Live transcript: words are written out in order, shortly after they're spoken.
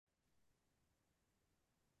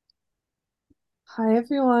Hi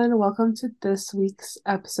everyone, welcome to this week's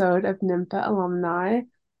episode of Nympha Alumni.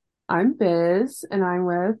 I'm Biz and I'm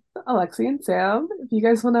with Alexi and Sam. If you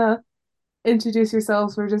guys want to introduce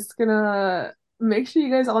yourselves, we're just gonna make sure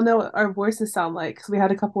you guys all know what our voices sound like because we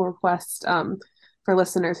had a couple requests for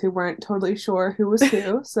listeners who weren't totally sure who was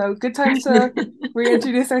who. So good time to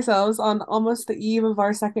reintroduce ourselves on almost the eve of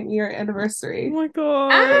our second year Oh anniversary. my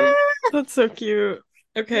God. Ah, That's so cute.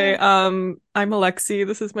 Okay, I'm Alexi.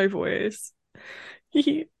 This is my voice.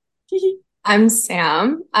 I'm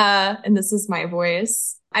Sam, and this is my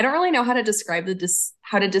voice. I don't really know how to describe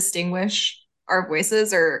how to distinguish our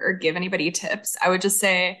voices or give anybody tips. I would just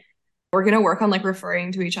say we're gonna work on like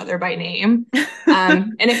referring to each other by name.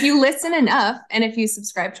 And if you listen enough, and if you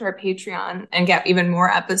subscribe to our Patreon and get even more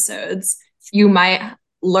episodes, you might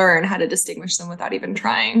learn how to distinguish them without even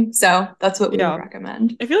trying. So that's what we would Yeah.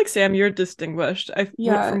 recommend. I feel like Sam, you're distinguished. From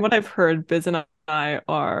Yeah, what I've heard, Biz and I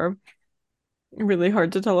are really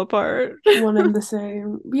hard to tell apart. one and the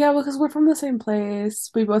same. Yeah, because we're from the same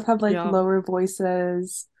place. We both have like Yeah. lower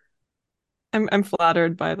voices. I'm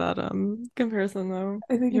flattered by that comparison though.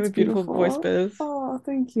 I think You it's have a beautiful voice, beautiful. Biz. Oh,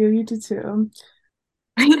 thank you. You do too.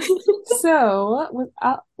 So,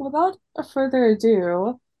 without further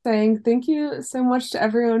ado, saying thank you so much to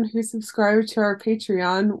everyone who subscribed to our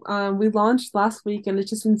Patreon. We launched last week, and it's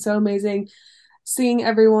just been so amazing seeing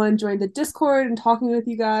everyone join the Discord and talking with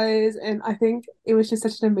you guys. And I think it was just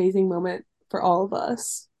such an amazing moment for all of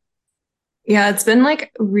us. Yeah, it's been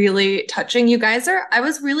like really touching. I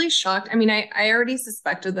was really shocked. I mean, I already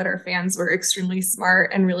suspected that our fans were extremely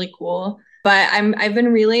smart and really cool, but I've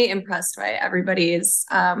been really impressed by everybody's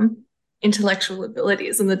intellectual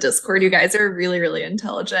abilities in the Discord. You guys are really, really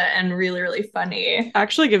intelligent and really, really funny.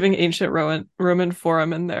 Actually giving ancient Roman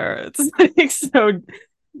forum in there. It's like so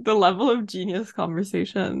the level of genius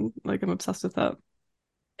conversation. Like I'm obsessed with that.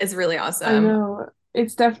 It's really I awesome. know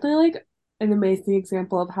it's definitely like an amazing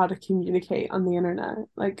example of how to communicate on the internet.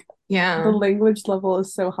 Like the Yeah. language level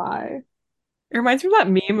is so high. It reminds me of that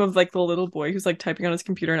meme of like the little boy who's like typing on his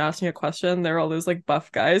computer and asking a question. There are all those like buff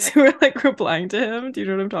guys who are like replying to him. Do you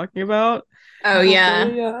know what I'm talking about? Oh Probably, yeah.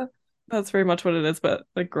 yeah. That's very much what it is, but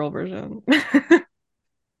like girl version.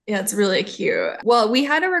 Yeah, it's really cute. Well, we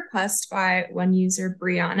had a request by one user,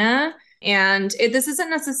 Brianna, and this isn't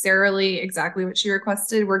necessarily exactly what she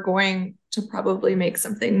requested. We're going to probably make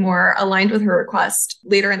something more aligned with her request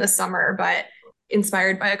later in the summer, but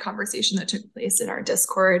inspired by a conversation that took place in our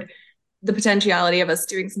Discord, the potentiality of us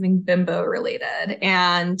doing something bimbo related.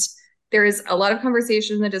 And there is a lot of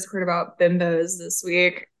conversation in the Discord about bimbos this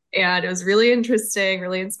week. And it was really interesting,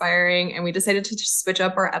 really inspiring. And we decided to just switch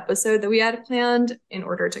up our episode that we had planned in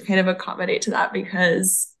order to kind of accommodate to that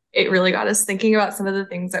because it really got us thinking about some of the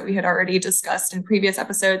things that we had already discussed in previous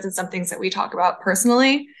episodes and some things that we talk about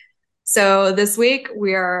personally. So this week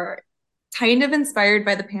we are kind of inspired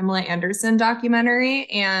by the Pamela Anderson documentary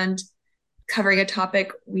and covering a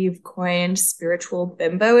topic we've coined spiritual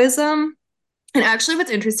bimboism. And actually,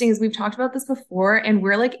 what's interesting is we've talked about this before, and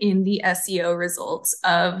we're like in the SEO results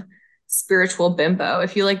of spiritual bimbo.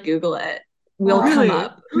 If you like Google it, we'll Wow. come Really?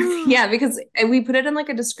 up. Yeah, because we put it in like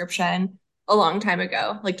a description a long time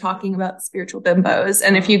ago, like talking about spiritual bimbos.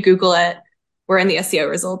 And if you Wow. Google it, we're in the SEO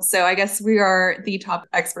results. So I guess we are the top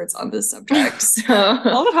experts on this subject. All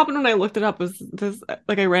So that happened when I looked it up was this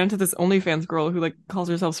like I ran into this OnlyFans girl who like calls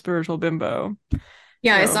herself spiritual bimbo.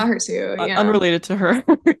 yeah, I So saw her too. Yeah. unrelated to her.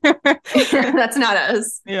 That's not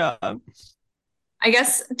us. Yeah. I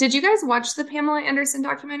guess, did you guys watch the Pamela Anderson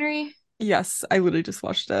documentary? Yes, I literally just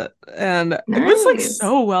watched it and it was like Nice.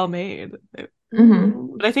 so well made. Hmm. Mm.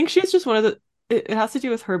 But I think she's just one of it has to do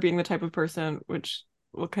with her being the type of person which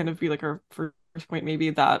will kind of be like our first point maybe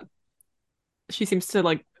that she seems to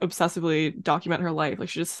like obsessively document her life. Like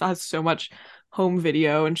she just has so much home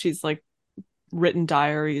video and she's like written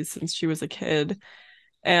diaries since she was a kid.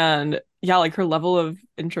 And yeah, like her level of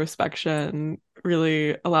introspection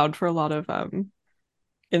really allowed for a lot of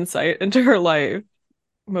insight into her life,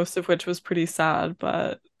 most of which was pretty sad,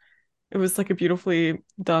 but it was like a beautifully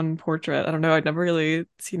done portrait. I don't know, I'd never really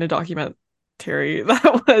seen a documentary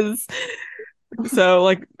that was so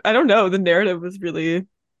like I don't know, the narrative was really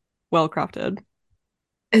well crafted.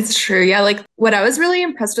 It's true. Yeah. Like what I was really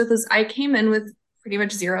impressed with is I came in with pretty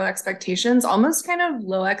much zero expectations, almost kind of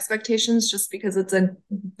low expectations, just because it's a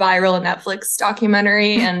viral Netflix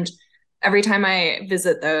documentary. And every time I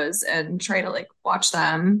visit those and try to like watch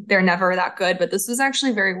them, they're never that good. But this was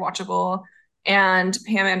actually very watchable. And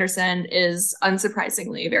Pam Anderson is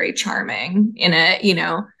unsurprisingly very charming in it, you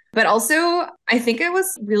know. But also, I think it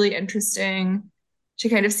was really interesting to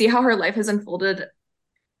kind of see how her life has unfolded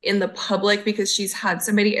in the public because she's had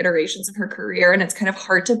so many iterations of her career and it's kind of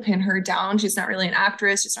hard to pin her down. She's not really an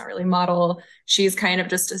actress, she's not really a model. She's kind of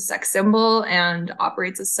just a sex symbol and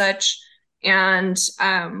operates as such. And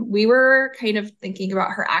we were kind of thinking about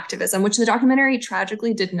her activism, which the documentary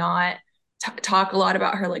tragically did not talk a lot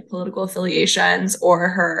about her like political affiliations or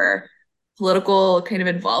her political kind of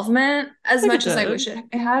involvement as much as I wish it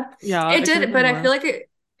had. Yeah, it did, but I feel like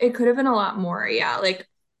it could have been a lot more. Yeah, like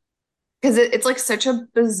because it's like such a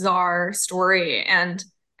bizarre story, and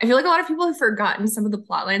I feel like a lot of people have forgotten some of the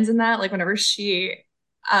plot lines in that. Like whenever she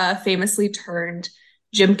famously turned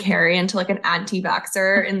Jim Carrey into like an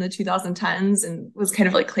anti-vaxxer in the 2010s and was kind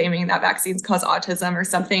of like claiming that vaccines cause autism or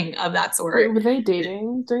something of that sort. Wait, were they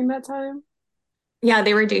dating during that time? Yeah,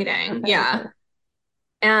 they were dating. Okay, yeah. okay.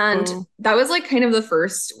 And that was like kind of the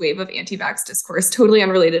first wave of anti-vax discourse, totally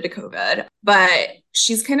unrelated to COVID. But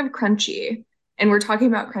she's kind of crunchy. And we're talking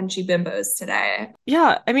about crunchy bimbos today.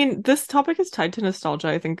 Yeah, I mean, this topic is tied to nostalgia,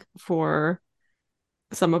 I think, for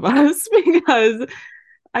some of us, because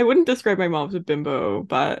I wouldn't describe my mom as a bimbo,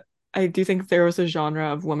 but I do think there was a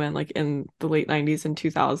genre of women like in the late 90s and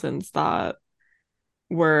 2000s that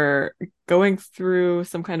were going through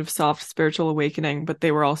some kind of soft spiritual awakening, but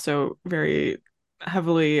they were also very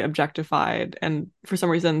heavily objectified. And for some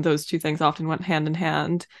reason, those two things often went hand in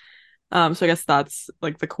hand. So I guess that's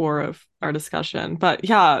like the core of our discussion. But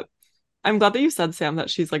yeah, I'm glad that you said, Sam, that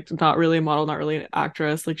she's like not really a model, not really an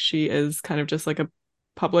actress. Like she is kind of just like a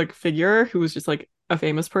public figure who was just like a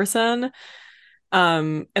famous person.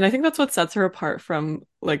 And I think that's what sets her apart from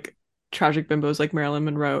like tragic bimbos like Marilyn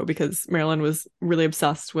Monroe, because Marilyn was really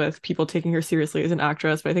obsessed with people taking her seriously as an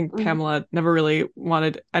actress, but I think Pamela never really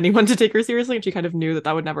wanted anyone to take her seriously, and she kind of knew that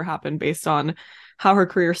that would never happen based on how her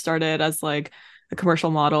career started as like a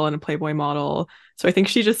commercial model and a Playboy model. So I think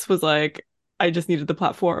she just was like, I just needed the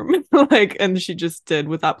platform. Like, and she just did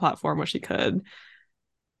with that platform what she could.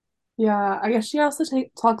 Yeah, I guess she also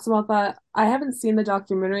talks about that. I haven't seen the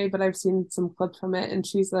documentary, but I've seen some clips from it, and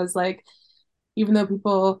she says like, even though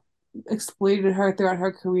people exploited her throughout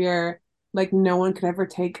her career, like no one could ever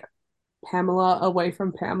take Pamela away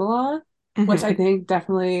from Pamela, which I think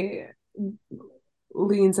definitely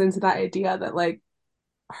leans into that idea that like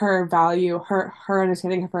her value, her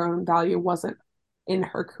understanding of her own value wasn't in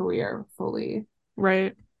her career fully.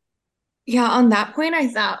 Right. Yeah, on that point, I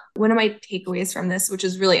thought one of my takeaways from this, which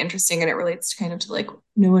is really interesting and it relates to kind of to like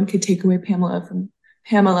no one could take away Pamela from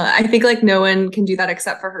Pamela. I think like no one can do that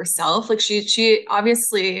except for herself. Like she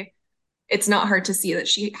obviously it's not hard to see that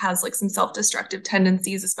she has like some self-destructive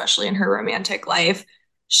tendencies, especially in her romantic life.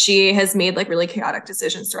 She has made like really chaotic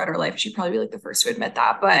decisions throughout her life. She'd probably be like the first to admit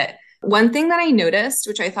that. But one thing that I noticed,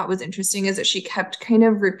 which I thought was interesting, is that she kept kind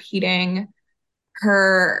of repeating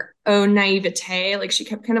her own naivete. Like she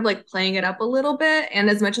kept kind of like playing it up a little bit. And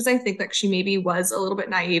as much as I think that she maybe was a little bit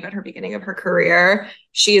naive at her beginning of her career,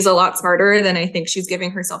 she's a lot smarter than I think she's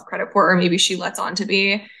giving herself credit for, or maybe she lets on to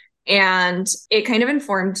be. And it kind of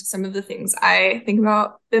informed some of the things I think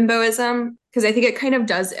about bimboism, because I think it kind of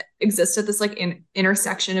does exist at this like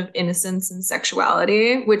intersection of innocence and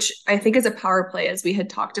sexuality, which I think is a power play, as we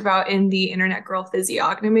had talked about in the Internet Girl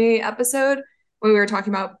Physiognomy episode when we were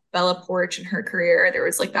talking about Bella Poarch and her career. There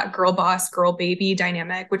was like that girl boss, girl baby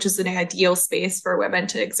dynamic, which is an ideal space for women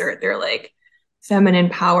to exert their like feminine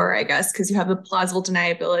power, I guess, because you have the plausible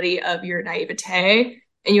deniability of your naivete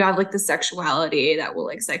and you have like the sexuality that will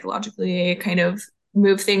like psychologically kind of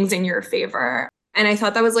move things in your favor. And I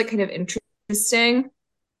thought that was like kind of interesting.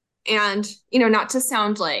 And, you know, not to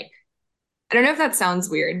sound like, I don't know if that sounds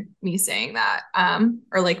weird, me saying that,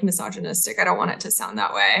 or like misogynistic. I don't want it to sound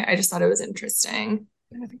that way. I just thought it was interesting.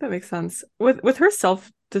 I think that makes sense. With her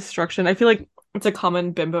self-destruction, I feel like it's a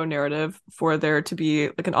common bimbo narrative for there to be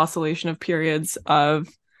like an oscillation of periods of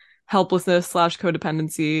helplessness slash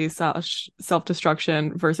codependency slash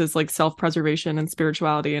self-destruction versus like self-preservation and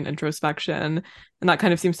spirituality and introspection. And that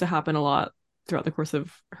kind of seems to happen a lot throughout the course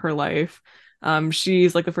of her life.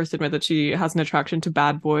 She's like the first to admit that she has an attraction to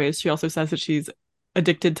bad boys. She also says that she's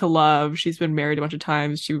addicted to love. She's been married a bunch of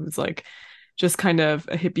times. She was like just kind of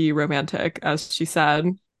a hippie romantic, as she said.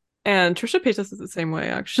 And Trisha Paytas is the same way,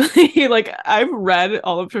 actually. Like I've read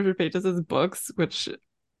all of Trisha Paytas's books, which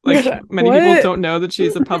like many people don't know that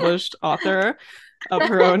she's a published author of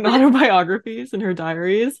her own autobiographies and her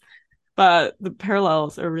diaries, but the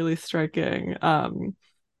parallels are really striking.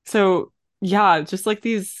 So yeah, just like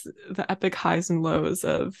the epic highs and lows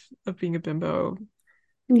of being a bimbo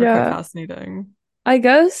are quite fascinating. I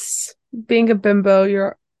guess being a bimbo,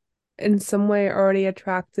 you're in some way already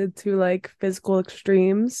attracted to like physical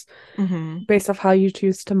extremes based off how you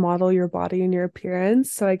choose to model your body and your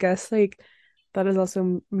appearance. So I guess like that is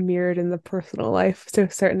also mirrored in the personal life to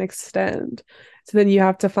a certain extent. So then you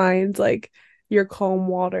have to find like your calm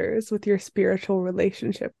waters with your spiritual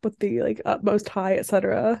relationship with the like utmost high,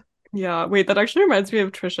 etc. Yeah, wait, that actually reminds me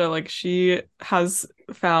of Trisha. Like she has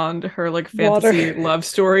found her like Water. fantasy love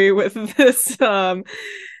story with this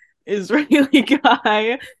Israeli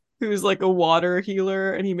guy who's like a water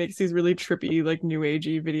healer, and he makes these really trippy like new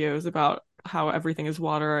agey videos about how everything is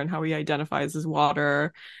water and how he identifies as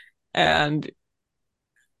water. And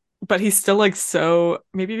but he's still like so,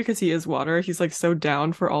 maybe because he is water, he's like so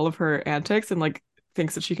down for all of her antics and like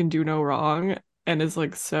thinks that she can do no wrong and is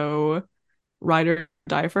like so ride or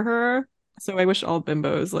die for her. So I wish all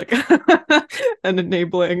bimbos like an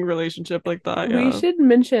enabling relationship like that. We Yeah. should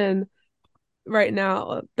mention right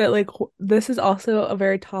now that like this is also a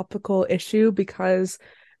very topical issue because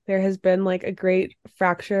there has been like a great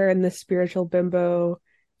fracture in the spiritual bimbo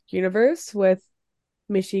universe with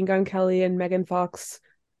Machine Gun Kelly and Megan Fox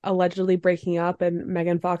allegedly breaking up and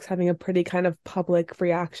Megan Fox having a pretty kind of public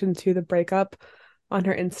reaction to the breakup on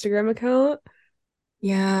her Instagram account.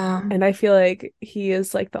 Yeah. And I feel like he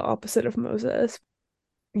is like the opposite of Moses.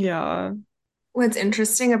 Yeah. What's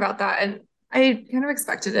interesting about that, and I kind of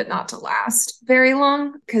expected it not to last very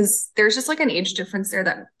long because there's just like an age difference there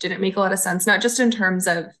that didn't make a lot of sense, not just in terms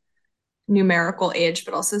of numerical age,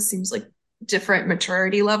 but also seems like different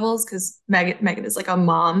maturity levels because Megan is like a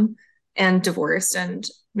mom and divorced, and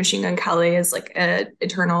Machine Gun Kelly is like a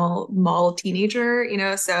eternal mall teenager,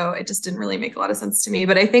 so it just didn't really make a lot of sense to me.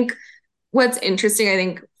 But I think what's interesting, I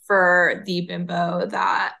think, for the bimbo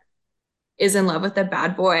that is in love with the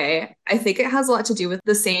bad boy, I think it has a lot to do with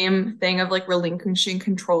the same thing of like relinquishing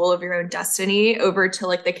control of your own destiny over to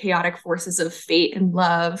like the chaotic forces of fate and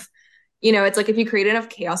love. It's like if you create enough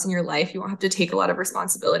chaos in your life, you won't have to take a lot of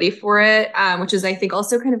responsibility for it, which is, I think,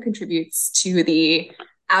 also kind of contributes to the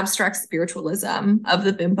abstract spiritualism of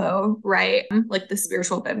the bimbo, right? Like the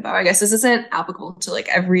spiritual bimbo. I guess this isn't applicable to like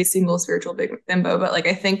every single spiritual bimbo, but like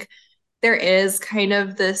I think there is kind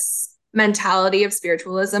of this mentality of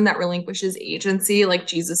spiritualism that relinquishes agency, like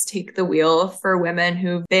Jesus take the wheel for women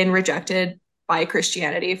who've been rejected by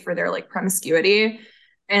Christianity for their like promiscuity.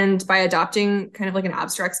 And by adopting kind of like an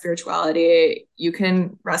abstract spirituality, you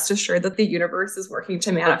can rest assured that the universe is working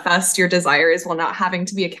to manifest your desires while not having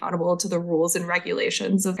to be accountable to the rules and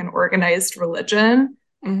regulations of an organized religion.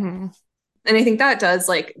 Mm-hmm. And I think that does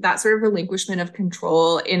like that sort of relinquishment of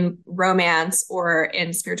control in romance or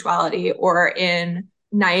in spirituality or in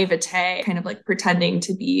naivete, kind of like pretending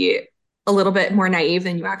to be a little bit more naive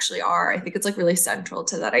than you actually are. I think it's like really central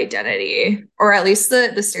to that identity, or at least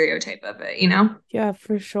the stereotype of it, Yeah,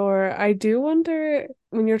 for sure. I do wonder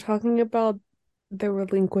when you're talking about the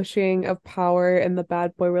relinquishing of power and the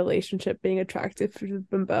bad boy relationship being attractive to the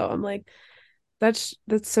bimbo, I'm like, that's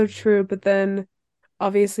so true. But then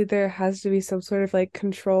obviously there has to be some sort of like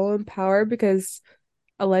control and power because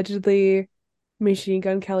allegedly Machine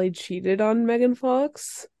Gun Kelly cheated on Megan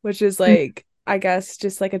Fox, which is like, I guess,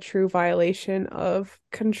 just like a true violation of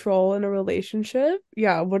control in a relationship.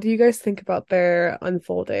 Yeah, what do you guys think about their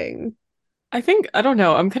unfolding? I think, I don't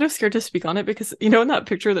know, I'm kind of scared to speak on it because in that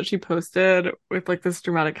picture that she posted with like this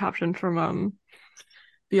dramatic caption from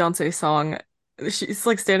Beyonce's song, she's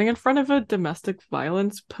like standing in front of a domestic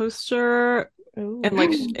violence poster. Oh. And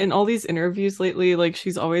like in all these interviews lately, like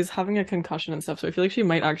she's always having a concussion and stuff. So I feel like she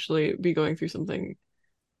might actually be going through something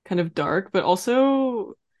kind of dark, but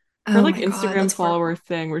also her Oh like my God, Instagram that's follower horrible.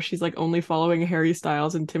 thing where she's like only following Harry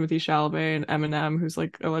Styles and Timothy Chalamet and Eminem, who's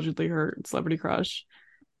like allegedly her celebrity crush.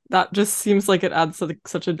 That just seems like it adds like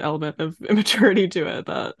such an element of immaturity to it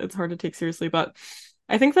that it's hard to take seriously. But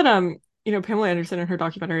I think that Pamela Anderson in her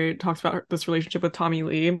documentary talks about this relationship with Tommy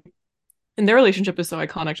Lee, and their relationship is so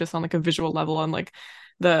iconic just on like a visual level and like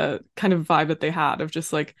the kind of vibe that they had of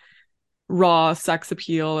just like raw sex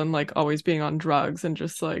appeal and like always being on drugs and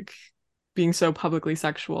just like being so publicly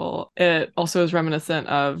sexual. It also is reminiscent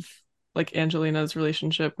of like Angelina's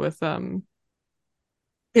relationship with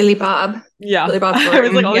Billy Bob. yeah. Billy Bob I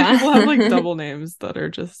was like, Thornton. all these people have like Yeah. double names that are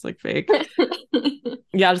just like fake.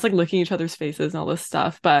 Yeah, just like licking each other's faces and all this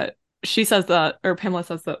stuff. But she says that, or Pamela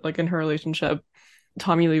says that, like in her relationship,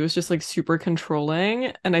 Tommy Lee was just like super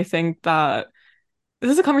controlling. And I think that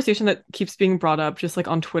this is a conversation that keeps being brought up just like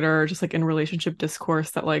on Twitter, just like in relationship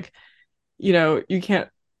discourse that like, you can't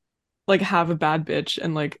like have a bad bitch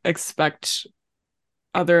and like expect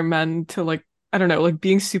other men to like, I don't know, like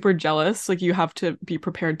being super jealous. Like you have to be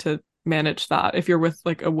prepared to manage that if you're with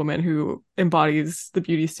like a woman who embodies the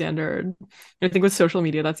beauty standard. And I think with social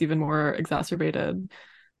media, that's even more exacerbated.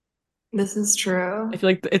 This is true. I feel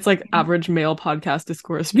like it's like average male podcast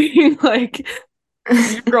discourse being like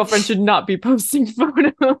your girlfriend should not be posting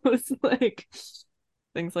photos, like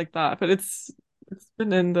things like that. But it's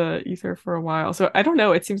been in the ether for a while. So I don't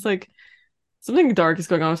know. It seems like something dark is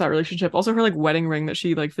going on with that relationship. Also her like wedding ring that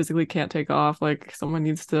she like physically can't take off. Like someone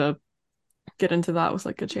needs to get into that with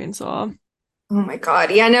like a chainsaw. Oh my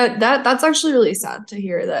God. Yeah, no, that's actually really sad to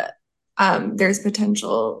hear that there's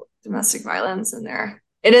potential domestic violence in there.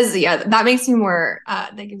 It is, yeah, that makes me more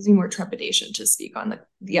that gives me more trepidation to speak on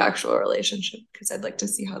the actual relationship because I'd like to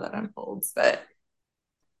see how that unfolds. But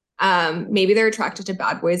maybe they're attracted to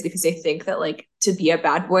bad boys because they think that like to be a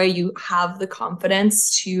bad boy, you have the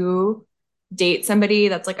confidence to date somebody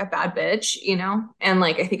that's like a bad bitch, you know? And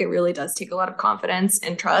like I think it really does take a lot of confidence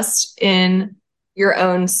and trust in your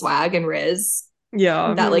own swag and riz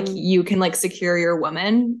Yeah. that like you can like secure your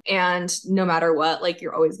woman and no matter what, like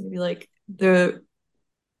you're always gonna be like the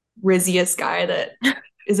rizziest guy that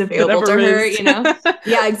is available to her, you know?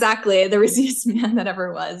 Yeah, exactly. The rizziest man that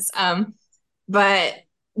ever was. But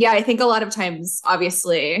yeah, I think a lot of times,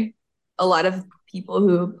 obviously, a lot of people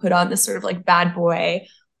who put on this sort of like bad boy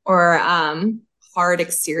or hard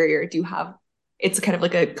exterior do have it's kind of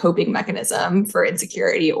like a coping mechanism for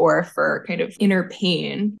insecurity or for kind of inner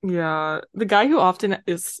pain. Yeah. The guy who often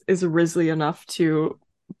is Risley enough to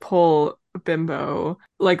pull bimbo,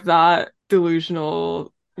 like that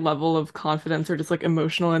delusional level of confidence or just like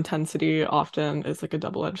emotional intensity often is like a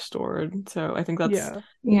double-edged sword. So I think that's what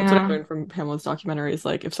I learned from Pamela's documentary is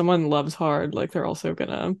like if someone loves hard, like they're also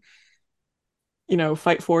gonna,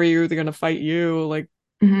 fight for you, they're gonna fight you. Like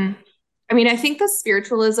I mean, I think the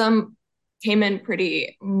spiritualism came in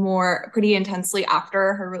pretty intensely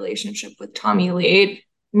after her relationship with Tommy Lee.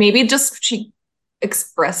 Maybe just she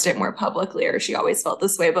expressed it more publicly or she always felt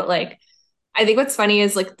this way, but like I think what's funny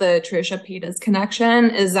is like the Trisha Paytas connection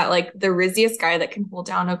is that like the rizziest guy that can hold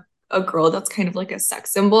down a girl that's kind of like a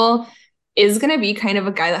sex symbol is going to be kind of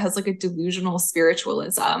a guy that has like a delusional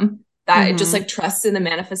spiritualism that just like trusts in the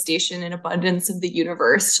manifestation and abundance of the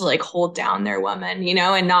universe to like hold down their woman, you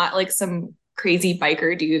know, and not like some crazy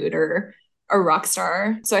biker dude or a rock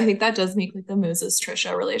star. So I think that does make like the Moses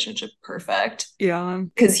Trisha relationship perfect. Yeah.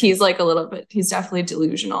 Because he's definitely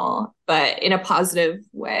delusional, but in a positive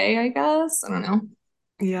way, I guess. I don't know.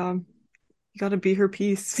 Yeah. You gotta be her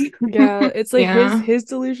piece. Yeah, it's like his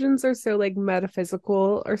delusions are so like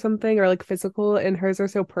metaphysical or something, or like physical, and hers are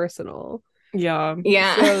so personal. Yeah.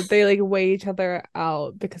 Yeah. So they like weigh each other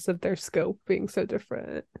out because of their scope being so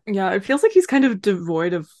different. Yeah, it feels like he's kind of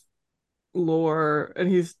devoid of lore and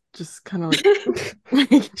he's just kind of like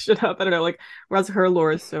making shit up. I don't know, like whereas her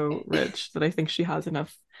lore is so rich that I think she has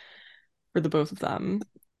enough for the both of them.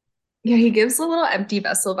 Yeah, he gives a little empty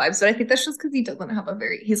vessel vibes, but I think that's just because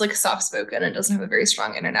he's like soft spoken and doesn't have a very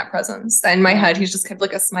strong internet presence. In my head, he's just kind of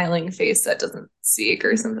like a smiling face that doesn't speak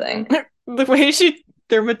or something. The way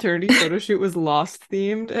their maternity photo shoot was Lost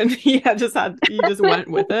themed and he just went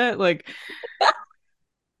with it. Like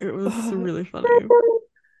it was really funny.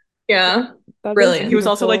 Yeah. Brilliant. He was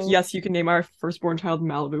also like, yes, you can name our firstborn child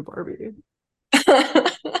Malibu Barbie.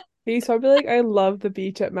 He's probably like, I love the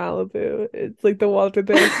beach at Malibu. It's like the water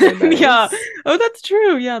there is so nice. Yeah. Oh, that's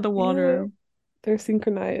true. Yeah, the water. Yeah. They're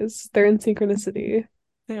synchronized. They're in synchronicity.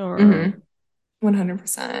 They are.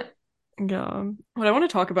 100%. Yeah. What I want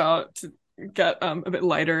to talk about to get a bit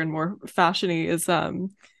lighter and more fashiony is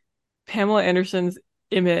Pamela Anderson's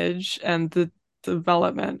image and the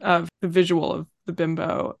development of the visual of the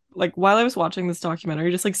bimbo. Like while I was watching this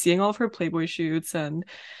documentary, just like seeing all of her Playboy shoots and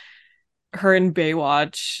her in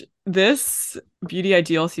Baywatch, this beauty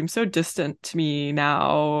ideal seems so distant to me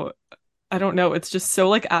now. I don't know. It's just so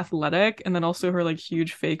like athletic, and then also her like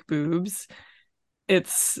huge fake boobs.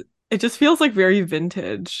 It just feels like very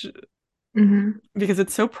vintage because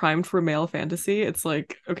it's so primed for male fantasy. It's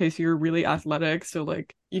like, okay, so you're really athletic, so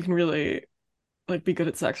like you can really like be good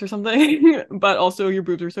at sex or something, but also your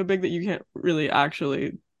boobs are so big that you can't really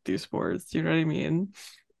actually do sports. Do you know what I mean?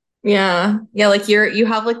 Yeah. Yeah, like you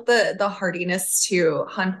have like the hardiness to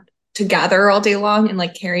hunt to gather all day long and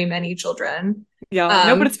like carry many children. Yeah,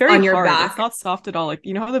 no, but it's very on your hard. back. It's not soft at all. Like,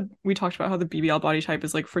 you know how we talked about how the BBL body type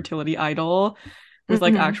is like fertility idol with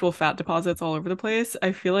like actual fat deposits all over the place.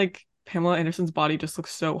 I feel like Pamela Anderson's body just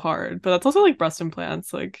looks so hard. But that's also like breast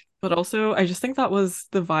implants, like, but also I just think that was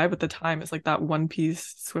the vibe at the time. It's like that one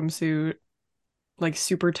piece swimsuit, like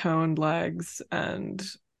super toned legs and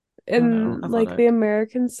like the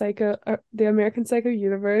American Psycho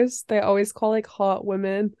universe, they always call like hot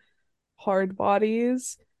women hard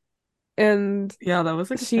bodies. And Yeah, that was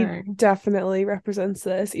like a she thing. definitely represents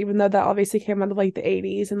this, even though that obviously came out of like the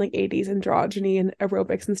 80s and like 80s androgyny and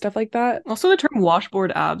aerobics and stuff like that. Also, the term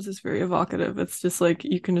washboard abs is very evocative. It's just like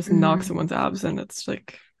you can just knock Mhm. someone's abs and it's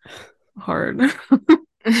like hard.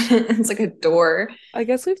 It's like a door. I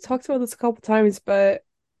guess we've talked about this a couple times, but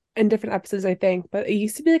in different episodes, I think. But it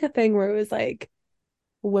used to be like a thing where it was like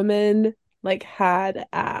women like had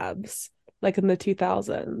abs like in the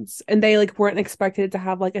 2000s, and they like weren't expected to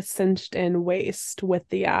have like a cinched in waist with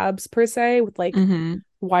the abs per se, with like hmm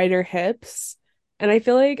wider hips. And I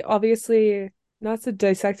feel like obviously not to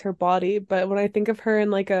dissect her body, but when I think of her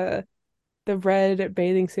in like a the red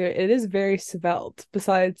bathing suit, it is very svelte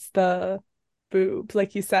besides the boobs,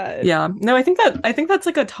 like you said. Yeah. No, I think that's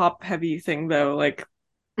like a top heavy thing though. Like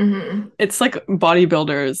Hmm. it's like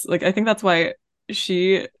bodybuilders. Like I think that's why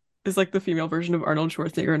she is like the female version of Arnold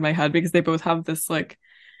Schwarzenegger in my head because they both have this like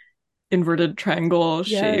inverted triangle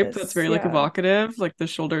shape that's Yes, very like yeah. evocative. Like the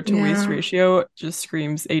shoulder to waist Yeah. ratio just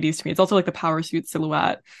screams 80s to me. It's also like the power suit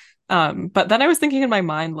silhouette. But then I was thinking in my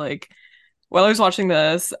mind like while I was watching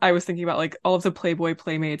this, I was thinking about like all of the Playboy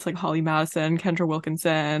playmates like Holly Madison, Kendra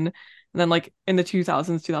Wilkinson, and then like in the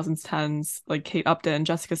 2000s, 2010s, like Kate Upton,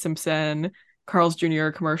 Jessica Simpson, Carl's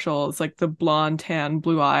Jr. commercials, like the blonde, tan,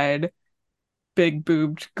 blue-eyed, big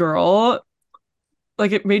boobed girl.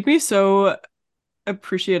 Like it made me so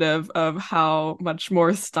appreciative of how much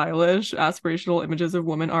more stylish aspirational images of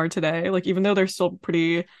women are today. Like even though they're still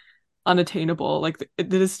pretty unattainable, like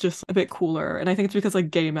it is just a bit cooler. And I think it's because like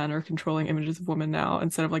gay men are controlling images of women now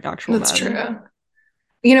instead of like actual That's men. true.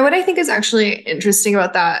 You know what I think is actually interesting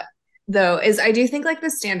about that, though, is I do think like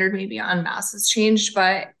the standard maybe on mass has changed,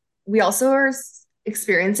 but we also are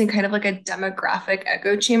experiencing kind of like a demographic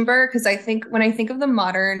echo chamber. Because I think when I think of the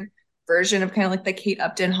modern version of kind of like the Kate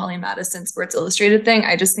Upton, Holly Madison Sports Illustrated thing,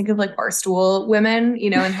 I just think of like Barstool women,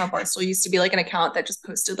 and how Barstool used to be like an account that just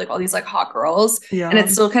posted like all these like hot girls. And Yeah. it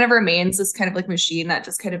still kind of remains this kind of like machine that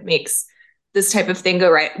just kind of makes this type of thing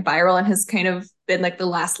go right viral and has kind of been like the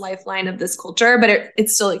last lifeline of this culture, but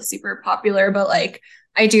it's still like super popular. But like,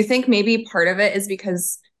 I do think maybe part of it is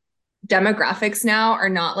because demographics now are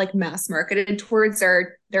not like mass marketed towards,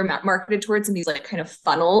 or they're marketed towards in these like kind of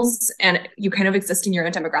funnels, and you kind of exist in your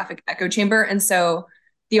own demographic echo chamber. And so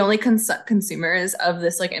the only consumers of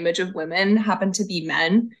this like image of women happen to be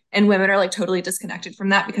men, and women are like totally disconnected from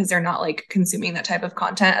that because they're not like consuming that type of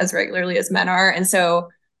content as regularly as men are. And so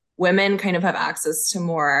women kind of have access to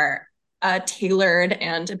more tailored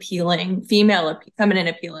and appealing feminine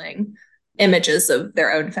appealing images of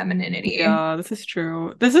their own femininity. Yeah, this is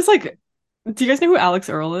true. This is like, do you guys know who Alex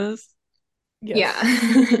Earl is? Yeah.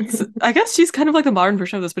 Yes. So, I guess she's kind of like the modern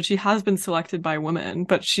version of this, but she has been selected by women,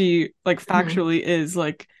 but she like Mhm. factually is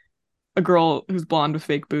like a girl who's blonde with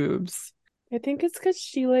fake boobs. I think it's because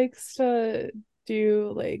she likes to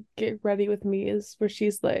do like get ready with me is where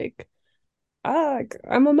she's like,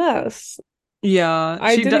 I'm a mess. Yeah,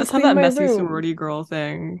 I she didn't does have clean that my messy room. sorority girl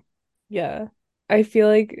thing. Yeah. I feel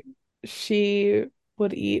like she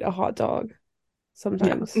would eat a hot dog Yeah.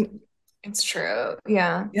 sometimes. It's true.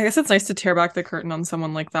 Yeah. Yeah, I guess it's nice to tear back the curtain on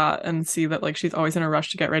someone like that and see that like she's always in a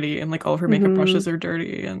rush to get ready and like all of her makeup Hmm. brushes are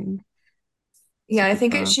dirty and Yeah, stuff I like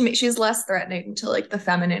think that. she's less threatening to like the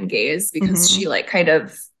feminine gaze because hmm she like kind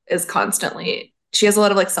of is constantly, she has a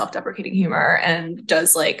lot of like self-deprecating humor and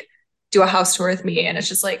does like do a house tour with me, and it's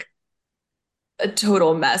just like a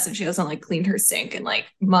total mess, and she hasn't like cleaned her sink in like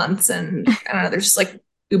months, and I don't know, there's just like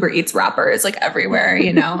Uber Eats wrappers like everywhere.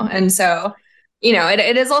 And so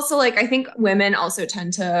it is also like I think women also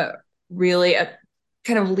tend to really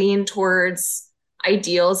kind of lean towards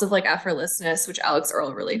ideals of like effortlessness, which Alex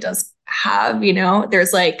Earl really does have.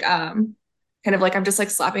 There's like kind of like I'm just like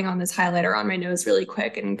slapping on this highlighter on my nose really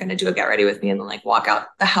quick and gonna do a get ready with me and then like walk out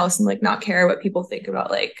the house and like not care what people think about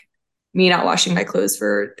like me not washing my clothes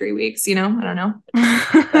for 3 weeks. I don't know.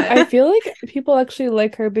 I But feel like people actually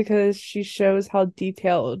like her because she shows how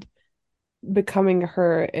detailed becoming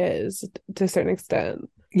her is to a certain extent.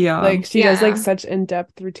 Yeah. Like she does like yeah. such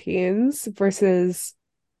in-depth routines versus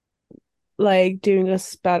like doing a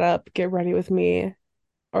sped up get ready with me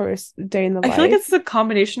or day in the I feel like life. it's the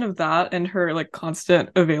combination of that and her like constant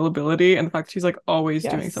availability and the fact she's like always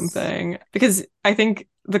doing Yes. something. Because I think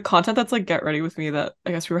the content that's like get ready with me that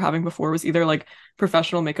I guess we were having before was either like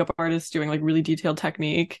professional makeup artists doing like really detailed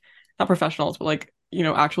technique, not professionals, but like,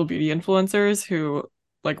 actual beauty influencers who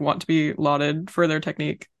like want to be lauded for their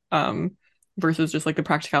technique, versus just like the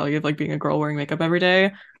practicality of like being a girl wearing makeup every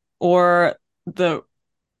day. Or the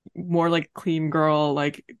more like clean girl,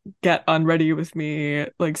 like get unready with me,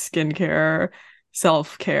 like skincare,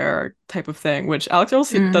 self-care type of thing, which Alex Earl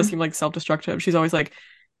does Mm. seem like self-destructive. She's always like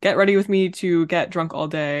get ready with me to get drunk all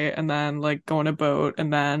day and then like go on a boat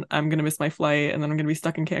and then I'm gonna miss my flight and then I'm gonna be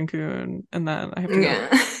stuck in Cancun and then I have to go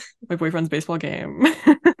to my boyfriend's baseball game.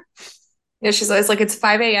 Yeah, she's always like, it's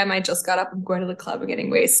 5 a.m. I just got up. I'm going to the club and getting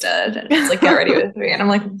wasted. And it's like, get ready with me. And I'm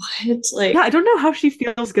like, what? Like, yeah, I don't know how she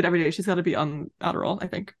feels good every day. She's got to be on Adderall, I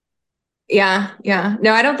think. Yeah.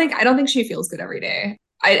 No, I don't think she feels good every day.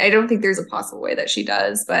 I don't think there's a possible way that she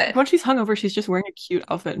does, but when she's hungover, she's just wearing a cute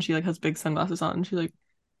outfit and she like has big sunglasses on. She like,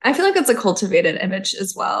 I feel like it's a cultivated image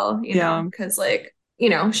as well, you know, because like,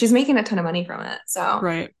 she's making a ton of money from it. So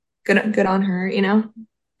right. Good on her,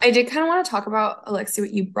 I did kind of want to talk about, Alexi,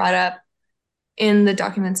 what you brought up in the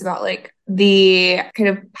documents about like the kind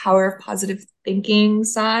of power of positive thinking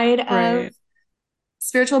side of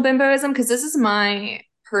spiritual bimboism, because this is my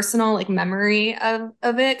personal like memory of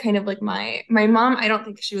it. Kind of like my mom, I don't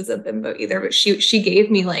think she was a bimbo either, but she gave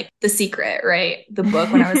me like The Secret, right? The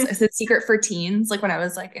book when I said Secret for Teens, like when I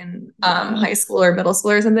was like in high school or middle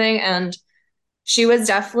school or something. And she was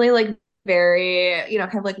definitely like very,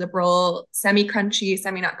 kind of like liberal, semi-crunchy,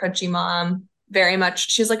 semi-not crunchy mom. Very much,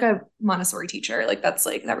 she's like a Montessori teacher. Like that's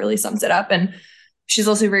like, that really sums it up. And she's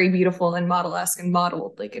also very beautiful and model-esque and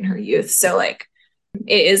modeled like in her youth. So like,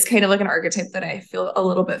 it is kind of like an archetype that I feel a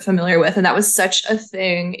little bit familiar with. And that was such a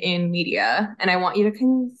thing in media. And I want you to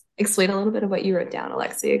kind of explain a little bit of what you wrote down,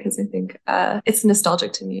 Alexia, because I think it's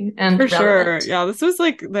nostalgic to me and for relevant. sure. Yeah, this was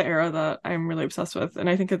like the era that I'm really obsessed with. And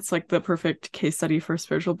I think it's like the perfect case study for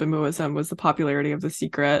spiritual bimboism was the popularity of The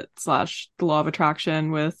Secret / The Law of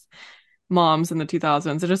Attraction with moms in the 2000s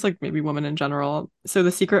and just like maybe women in general. So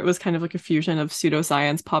The Secret was kind of like a fusion of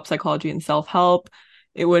pseudoscience, pop psychology, and self-help.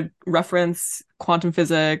 It would reference quantum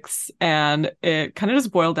physics and it kind of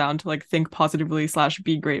just boiled down to like think positively /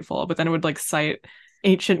 be grateful, but then it would like cite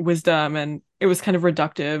ancient wisdom and it was kind of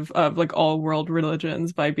reductive of like all world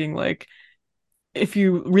religions by being like, if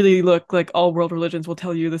you really look, like all world religions will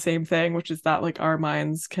tell you the same thing, which is that like our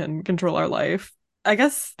minds can control our life. I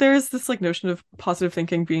guess there's this like notion of positive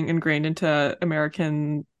thinking being ingrained into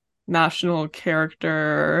American national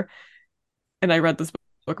character. And I read this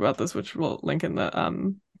book about this, which we'll link in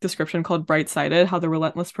the description, called Bright-Sided: How the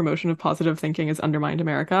Relentless Promotion of Positive Thinking Has Undermined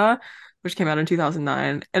America, which came out in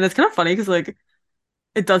 2009. And it's kind of funny because like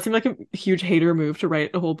it does seem like a huge hater move to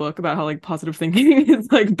write a whole book about how like positive thinking is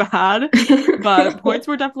like bad, but points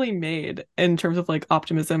were definitely made in terms of like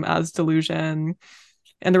optimism as delusion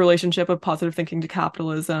and the relationship of positive thinking to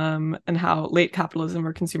capitalism and how late capitalism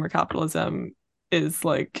or consumer capitalism is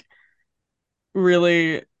like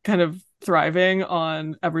really kind of thriving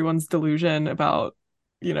on everyone's delusion about,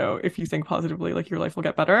 if you think positively, like your life will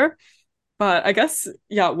get better. But I guess,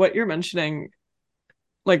 yeah, what you're mentioning,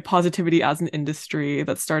 like positivity as an industry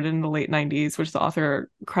that started in the late 90s, which the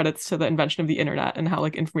author credits to the invention of the internet and how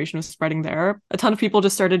like information was spreading there. A ton of people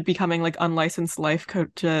just started becoming like unlicensed life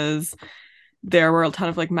coaches. There were a ton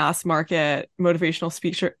of like mass market motivational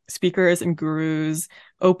speakers and gurus.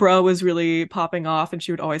 Oprah was really popping off and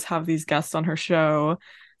she would always have these guests on her show.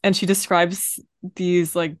 And she describes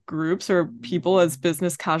these like groups or people as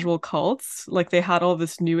business casual cults. Like they had all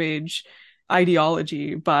this new age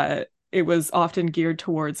ideology, but it was often geared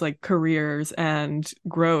towards like careers and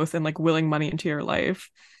growth and like willing money into your life.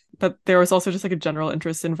 But there was also just like a general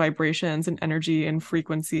interest in vibrations and energy and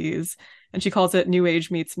frequencies. And she calls it New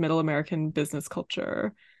Age meets Middle American business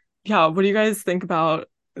culture. Yeah, what do you guys think about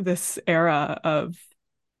this era of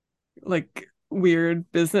like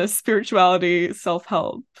weird business, spirituality,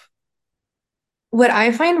 self-help? What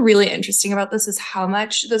I find really interesting about this is how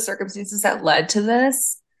much the circumstances that led to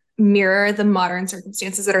this mirror the modern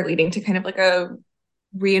circumstances that are leading to kind of like a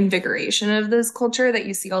reinvigoration of this culture, that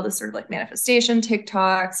you see all this sort of like manifestation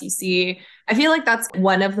TikToks. You see, I feel like that's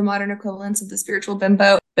one of the modern equivalents of the spiritual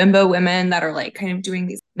bimbo women that are like kind of doing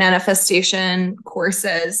these manifestation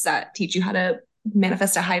courses that teach you how to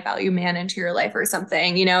manifest a high value man into your life or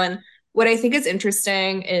something, and what I think is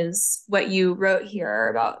interesting is what you wrote here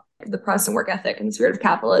about the Protestant work ethic and the spirit of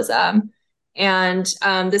capitalism, and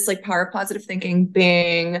this like power of positive thinking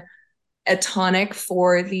being a tonic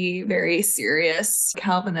for the very serious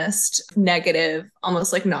Calvinist, negative,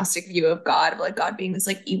 almost like Gnostic view of God, of like God being this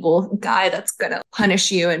like evil guy that's gonna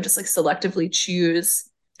punish you and just like selectively choose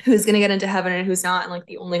who's gonna get into heaven and who's not. And like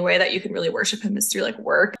the only way that you can really worship him is through like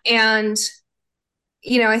work. And,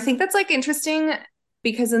 I think that's like interesting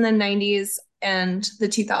because in the 90s and the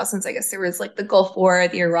 2000s, I guess there was like the Gulf War,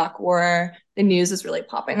 the Iraq War, the news was really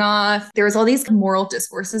popping off. There was all these moral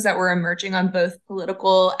discourses that were emerging on both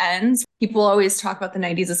political ends. People always talk about the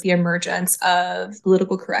 90s as the emergence of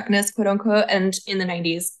political correctness, quote unquote. And in the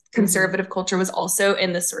 90s, conservative culture was also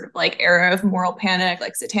in this sort of like era of moral panic,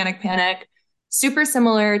 like satanic panic. super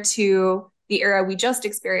similar to the era we just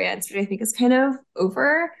experienced, which I think is kind of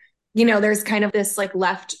over. There's kind of this like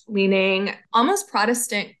left-leaning, almost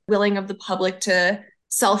Protestant willing of the public to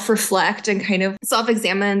self-reflect and kind of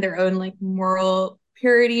self-examine their own like moral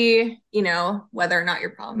purity, whether or not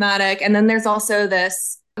you're problematic. And then there's also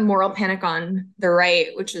this moral panic on the right,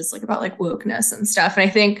 which is like about like wokeness and stuff. And I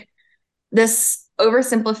think this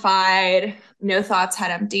oversimplified, no thoughts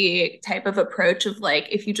had empty type of approach of like,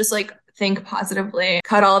 if you just like think positively,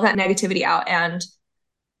 cut all of that negativity out and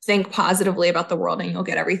think positively about the world and you'll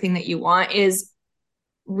get everything that you want, is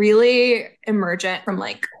really emergent from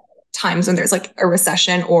like times when there's like a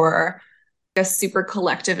recession or a super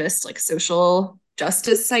collectivist like social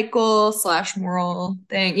justice cycle / moral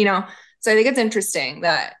thing, So I think it's interesting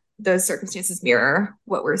that those circumstances mirror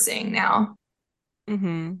what we're seeing now.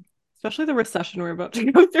 Mm-hmm. Especially the recession we're about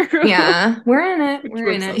to go through. Yeah, we're in it. Which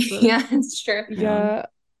We're in makes it. sense. Yeah, it's true. Yeah,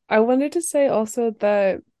 I wanted to say also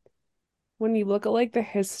that when you look at like the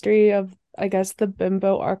history of, I guess, the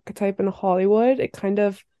bimbo archetype in Hollywood, it kind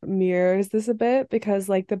of mirrors this a bit because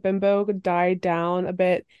like the bimbo died down a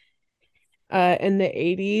bit in the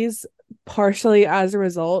 80s, partially as a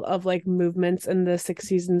result of like movements in the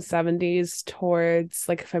 60s and 70s towards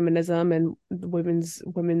like feminism and women's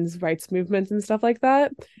rights movements and stuff like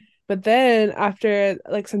that. But then after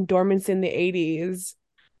like some dormancy in the 80s,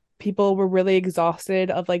 people were really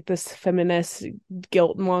exhausted of like this feminist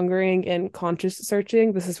guilt mongering and conscious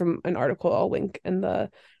searching. This is from an article I'll link in the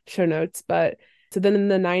show notes. But so then in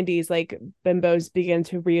the 90s, like bimbos began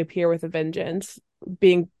to reappear with a vengeance,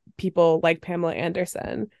 being people like Pamela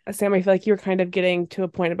Anderson. Sam, I feel like you were kind of getting to a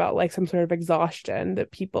point about like some sort of exhaustion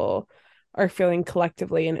that people are feeling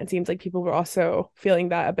collectively. And it seems like people were also feeling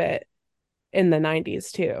that a bit in the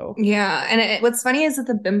 90s too. Yeah. And what's funny is that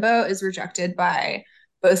the bimbo is rejected by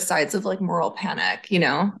both sides of like moral panic,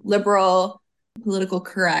 liberal, political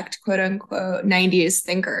correct, quote unquote, 90s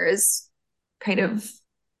thinkers kind of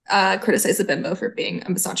criticize the bimbo for being a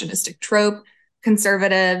misogynistic trope.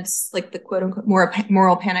 Conservatives, like the quote unquote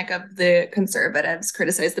moral panic of the conservatives,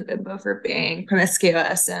 criticize the bimbo for being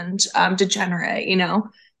promiscuous and degenerate,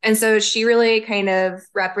 And so she really kind of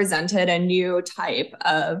represented a new type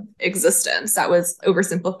of existence that was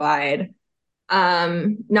oversimplified,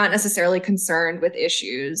 not necessarily concerned with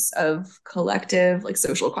issues of collective, like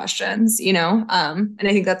social questions, And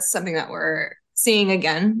I think that's something that we're seeing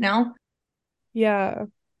again now. Yeah.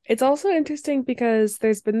 It's also interesting because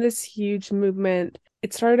there's been this huge movement.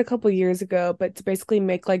 It started a couple years ago, but to basically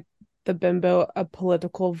make like the bimbo a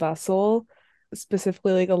political vessel,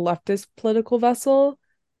 specifically like a leftist political vessel.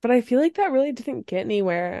 But I feel like that really didn't get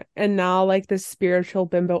anywhere. And now like this spiritual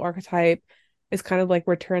bimbo archetype is kind of like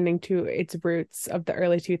returning to its roots of the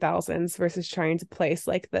early 2000s versus trying to place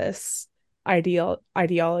like this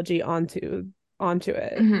ideology onto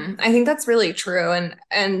it. Mm-hmm. I think that's really true.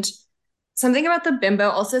 And something about the bimbo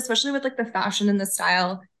also, especially with like the fashion and the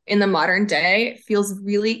style in the modern day, feels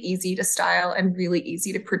really easy to style and really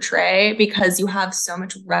easy to portray because you have so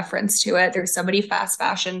much reference to it. There's so many fast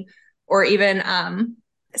fashion or even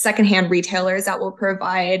secondhand retailers that will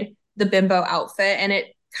provide the bimbo outfit, and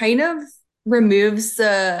it kind of removes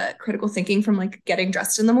the critical thinking from like getting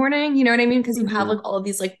dressed in the morning. You know what I mean? Because you have like all of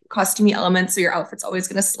these like costumey elements, so your outfit's always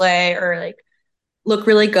going to slay or like look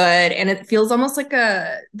really good, and it feels almost like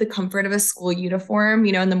the comfort of a school uniform,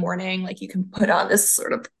 in the morning, like you can put on this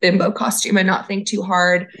sort of bimbo costume and not think too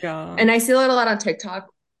hard. Yeah. And I see that a lot on TikTok.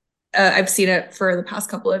 I've seen it for the past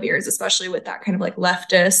couple of years, especially with that kind of like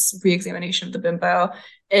leftist reexamination of the bimbo,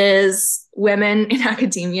 is women in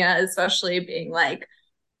academia, especially being like,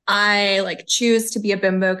 I like choose to be a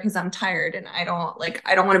bimbo because I'm tired and I don't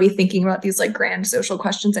want to be thinking about these like grand social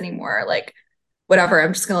questions anymore. Like whatever,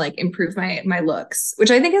 I'm just gonna like improve my looks, which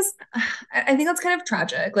I think that's kind of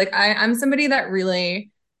tragic. Like I'm somebody that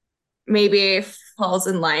really maybe falls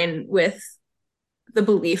in line with the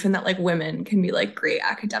belief in that like women can be like great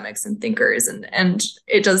academics and thinkers, and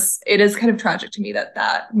it is kind of tragic to me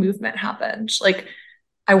that movement happened. Like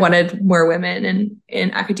I wanted more women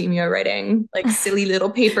in academia writing like silly little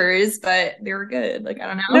papers, but they were good. Like I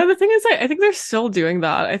don't know. No, the thing is, I think they're still doing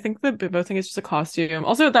that. I think the bimbo thing is just a costume.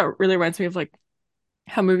 Also, that really reminds me of like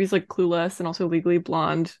how movies like Clueless and also Legally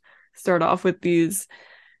Blonde start off with these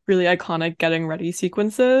really iconic getting ready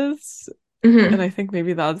sequences. Mm-hmm. And I think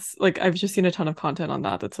maybe that's like I've just seen a ton of content on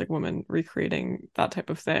that's like women recreating that type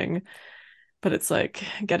of thing. But it's like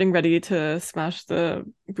getting ready to smash the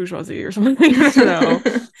bourgeoisie or something. I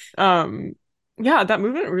don't know. Yeah, that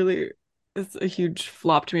movement really is a huge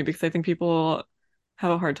flop to me because I think people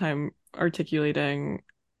have a hard time articulating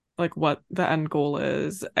like what the end goal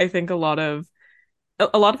is. I think a lot of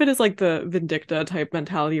a lot of it is like the Vindicta type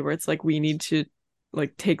mentality where it's like we need to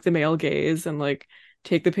like take the male gaze and like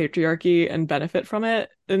take the patriarchy and benefit from it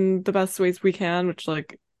in the best ways we can, which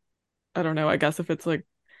like I don't know, I guess if it's like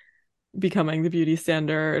becoming the beauty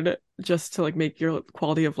standard just to like make your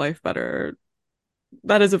quality of life better,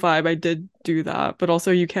 that is a vibe. I did do that, but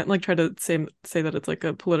also you can't like try to say that it's like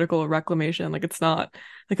a political reclamation. Like it's not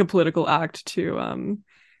like a political act to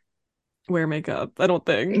wear makeup. I don't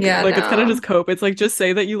think. Yeah, Like it's kind of no. just cope. It's like just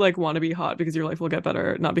say that you like want to be hot because your life will get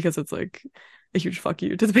better, not because it's like a huge fuck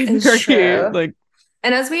you to the It's patriarchy. true. Like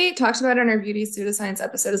And as we talked about in our beauty pseudoscience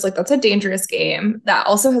episode, is like that's a dangerous game that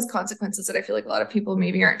also has consequences that I feel like a lot of people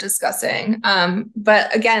maybe aren't discussing.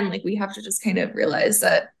 But again, like we have to just kind of realize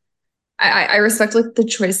that I respect like the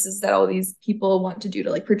choices that all these people want to do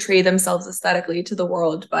to like portray themselves aesthetically to the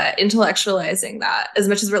world, but intellectualizing that as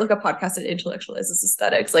much as we're like a podcast that intellectualizes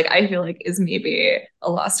aesthetics, like I feel like is maybe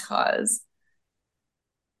a lost cause.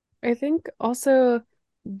 I think also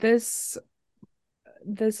this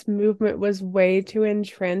this movement was way too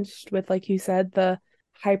entrenched with, like you said, the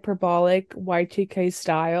hyperbolic Y2K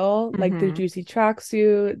style, like the mhm. juicy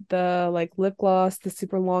tracksuit, the like lip gloss, the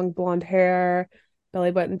super long blonde hair,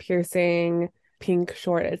 belly button piercing, pink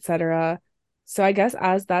short, etc. So I guess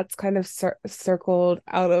as that's kind of circled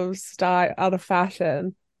out of style, out of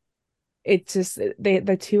fashion, it just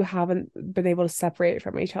the two haven't been able to separate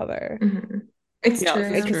from each other. Mhm. It's Yeah,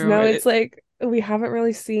 this is true. Because true. now it's like we haven't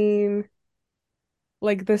really seen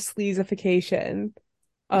like the sleazification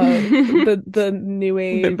of the new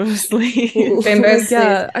Bimbo age. sleeves. Bimbo Like sleeves.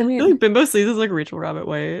 yeah, I I feel mean like Bimbo sleeves is like Rachel Rabbit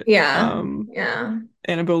White. Yeah. Yeah.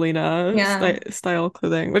 Anna Bolena Yeah. style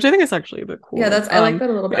clothing, which I think is actually a bit Yeah, cool. that's I like that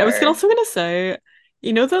a little But I was better. also gonna say,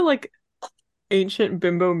 you know the like ancient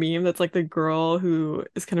bimbo meme that's like the girl who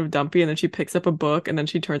is kind of dumpy and then she picks up a book and then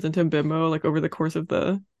she turns into a bimbo like over the course of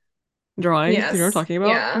the drawing. Do you know what I'm Yes. talking about?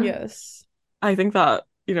 Yeah. yes. I think that,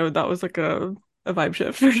 that was like a vibe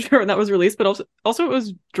shift for sure when that was released, but also it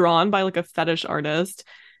was drawn by like a fetish artist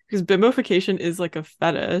because bimbofication is like a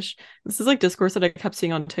fetish. This is like discourse that I kept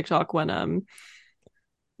seeing on TikTok when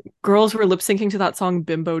girls were lip syncing to that song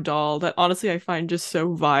Bimbo Doll that honestly I find just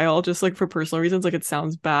so vile, just like for personal reasons, like it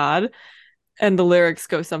sounds bad. And the lyrics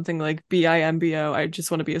go something like BIMBO, I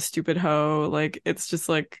just want to be a stupid hoe. Like it's just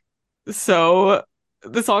like so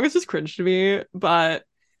the song is just cringe to me, but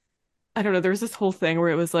I don't know, there was this whole thing where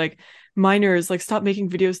it was like minors like stop making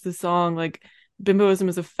videos to the song, like bimboism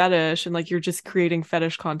is a fetish and like you're just creating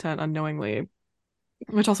fetish content unknowingly,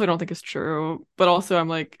 which also I don't think is true. But also I'm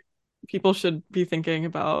like people should be thinking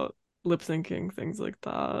about lip syncing things like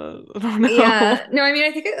that. I don't know. Yeah. No, I mean,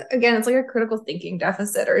 I think again, it's like a critical thinking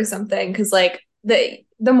deficit or something. Cause like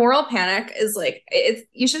the moral panic is like it's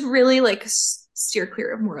you should really like steer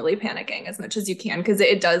clear of morally panicking as much as you can because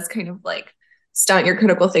it does kind of like stunt your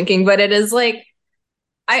critical thinking. But it is like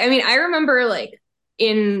I mean, I remember like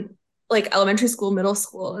in like elementary school, middle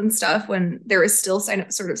school and stuff when there was still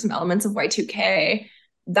sort of some elements of Y2K,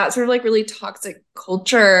 that sort of like really toxic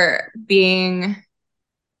culture being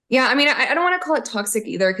yeah, I mean, I don't want to call it toxic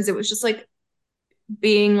either because it was just like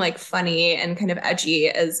being like funny and kind of edgy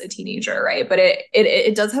as a teenager, right? But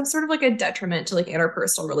it does have sort of like a detriment to like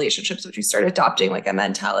interpersonal relationships, which you start adopting like a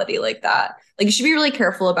mentality like that. Like you should be really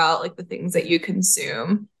careful about like the things that you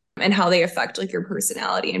consume and how they affect like your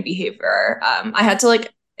personality and behavior. I had to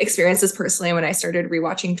like experience this personally when I started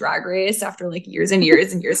rewatching Drag Race after like years and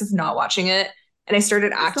years and years of not watching it. And I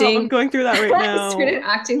started Stop, I'm acting going through that right I started now.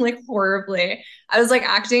 acting like horribly. I was like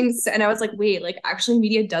acting, and I was like, wait, like actually,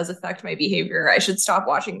 media does affect my behavior. I should stop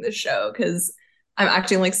watching this show because I'm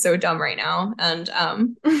acting like so dumb right now. And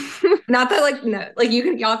not that like no, like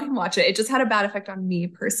y'all can watch it. It just had a bad effect on me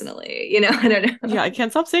personally. You know, I don't Yeah, know. I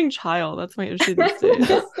can't stop saying child. That's my issue these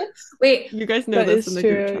days. Wait, You guys know That this in is the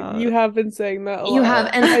group true. You chat. have been saying that a you have,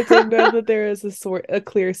 lot. and I didn't know that there is a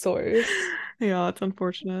clear source. Yeah, it's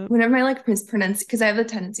unfortunate. one of my like mispronounce because I have a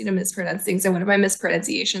tendency to mispronounce things, and one of my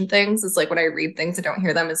mispronunciation things is like when I read things and don't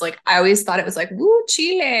hear them is like I always thought it was like woo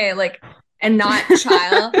Chile, like and not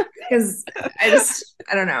child because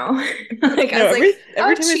I don't know. Like I No, was like,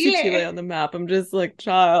 every oh time I see Chile Chile. on the map, I'm just like,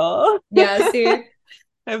 child. Yeah, see.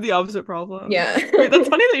 I have the opposite problem. Yeah. Wait, that's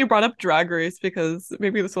funny that you brought up Drag Race because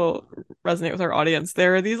maybe this will resonate with our audience.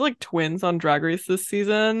 There are these like twins on Drag Race this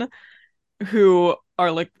season who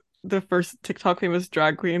are like the first TikTok famous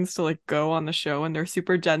drag queens to like go on the show, and they're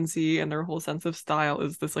super Gen Z and their whole sense of style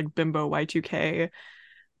is this like bimbo Y2K,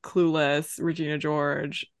 Clueless, Regina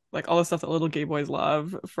George, like all the stuff that little gay boys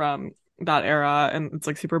love from that era, and it's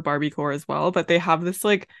like super Barbie core as well. But they have this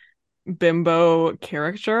like bimbo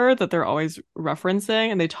character that they're always referencing,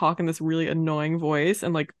 and they talk in this really annoying voice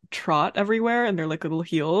and like trot everywhere and they're like little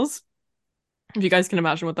heels. If you guys can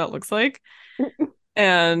imagine what that looks like.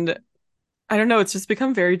 And I don't know, it's just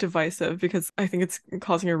become very divisive because I think it's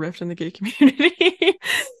causing a rift in the gay community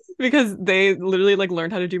because they literally like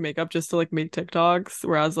learned how to do makeup just to like make TikToks,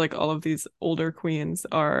 whereas like all of these older queens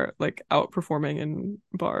are like outperforming in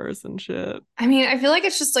bars and shit. I mean, I feel like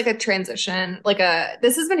it's just like a transition.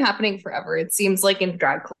 This has been happening forever. It seems like in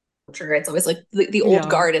drag culture, it's always like the old Yeah.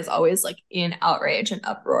 guard is always like in outrage and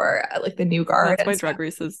uproar at like the new guard That's why and Drag stuff.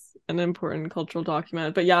 Race is an important cultural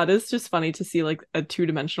document. But yeah, it is just funny to see like a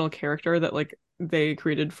two-dimensional character that like they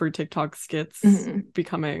created for TikTok skits Mhm.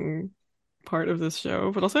 becoming part of this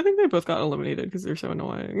show. But also I think they both got eliminated because they're so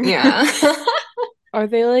annoying. Yeah. Are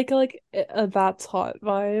they like a That's Hot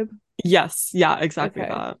vibe? Yes, yeah, exactly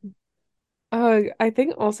Okay. that. I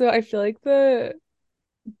think also I feel like the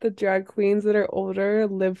drag queens that are older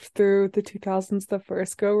lived through the 2000s the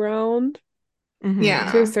first go round Hmm. to a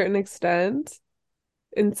Yeah. certain extent.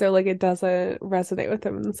 And so like it doesn't resonate with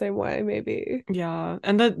them in the same way, maybe. Yeah.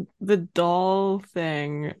 And the doll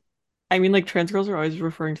thing, I mean like trans girls are always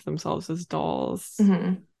referring to themselves as dolls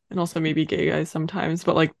Mhm. and also maybe gay guys sometimes,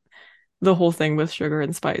 but like the whole thing with Sugar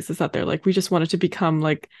and Spice is that they're like, we just wanted to become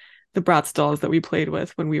like the Bratz dolls that we played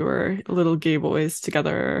with when we were little gay boys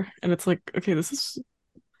together. And it's like, okay, this is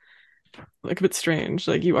like a bit strange.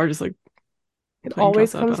 Like you are just like It playing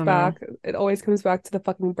always dress up. I comes don't know. back. It always comes back to the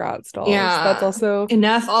fucking Bratz dolls. That's Yeah. also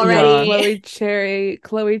Enough Yeah. already.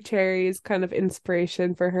 Chloe Cherry's kind of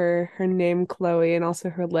inspiration for her name Chloe and also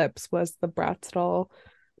her lips was the Bratz doll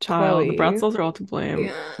Child, the Bratz Chloe. dolls are all to blame.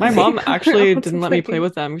 Yeah. My They mom are actually all to didn't let me play blame.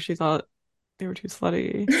 with them because she thought they were too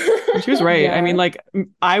slutty. And she was right. I mean, Yeah. like,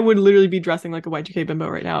 I would literally be dressing like a Y2K bimbo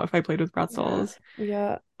right now if I played with Bratz Yeah. dolls.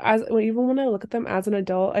 Yeah. Even when I look at them as an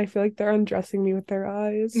adult, I feel like they're undressing me with their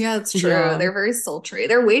eyes. Yeah, it's true. Yeah. They're very sultry.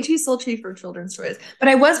 They're way too sultry for children's toys. But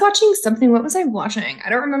I was watching something. What was I watching? I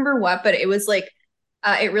don't remember what, but it was like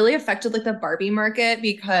it really affected like the Barbie market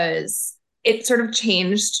because it sort of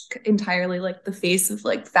changed entirely like the face of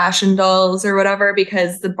like fashion dolls or whatever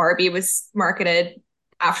because the Barbie was marketed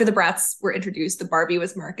after the Bratz were introduced, the Barbie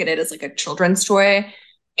was marketed as like a children's toy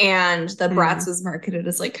and the Bratz Mm. was marketed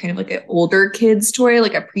as like kind of like an older kids toy,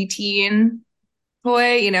 like a preteen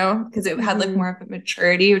toy, because it had like Mhm. more of a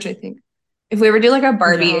maturity, which I think if we ever do like a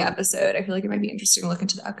Barbie Yeah. episode, I feel like it might be interesting to look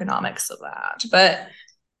into the economics of that. But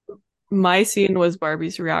My scene was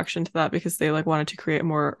Barbie's reaction to that because they like wanted to create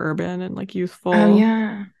more urban and like oh youthful.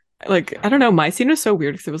 yeah, Like, I don't know, my scene was so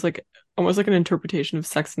weird because it was like almost like an interpretation of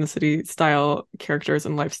Sex and the City style characters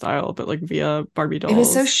and lifestyle, but like via Barbie it was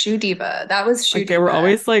so dolls. shoe diva. That was shoe Like they were diva.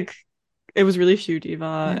 always like it was really shoe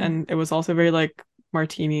diva Yeah. and it was also very like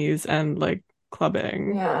martinis and like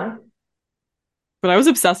clubbing. Yeah, But I was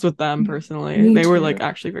obsessed with them personally. me They were like too.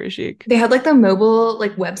 actually very chic. They had like the mobile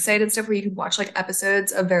like website and stuff where you could watch like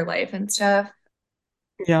episodes of their life and stuff.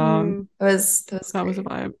 Yeah, Mm. That was that was a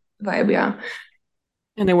great vibe. vibe. Yeah,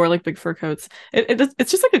 And they wore like big fur coats.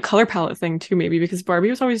 It's just like a color palette thing too, maybe because Barbie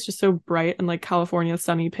was always just so bright and like California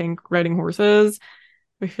sunny pink riding horses.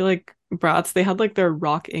 I feel like Bratz, they had like their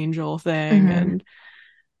rock angel thing Mhm. and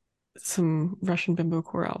some Russian bimbo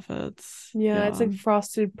core outfits. Yeah, it's Yeah. like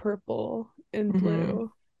frosted purple and Hmm.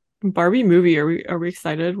 blue. Barbie movie, are we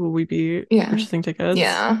excited? Will we be Yeah, purchasing tickets?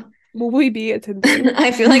 yeah. Will we be attending?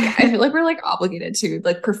 I feel like we're like obligated to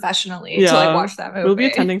like professionally to like Yeah. watch that We'll be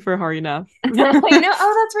movie. attending for Hari Nef. I know.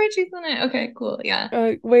 Oh, that's right. She's in it. Okay, cool.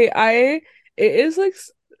 Yeah. Wait, it is like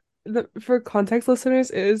for context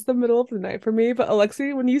listeners, it is the middle of the night for me, but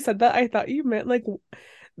Alexi, when you said that, I thought you meant like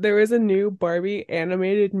there was a new Barbie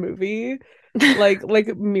animated movie, like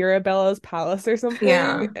Mirabella's Palace or something,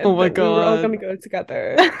 Yeah. Oh and my that we were all God. gonna go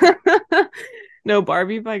together. No,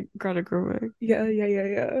 Barbie by Greta Gerwig. Yeah.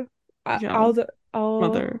 Yeah, I'll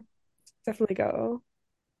mother. definitely go.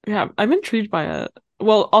 Yeah, I'm intrigued by it.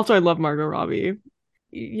 Well, also I love Margot Robbie.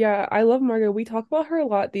 Yeah, I love Margot. We talk about her a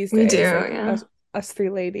lot these We do. days, like Yeah. us three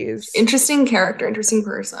ladies. Interesting character, interesting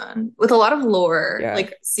person with a lot of lore, Yeah.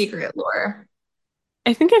 like secret lore.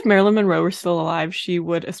 I think if Marilyn Monroe were still alive, she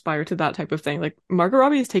would aspire to that type of thing. Like Margot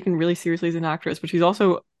Robbie is taken really seriously as an actress, but she's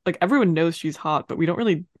also like everyone knows she's hot, but we don't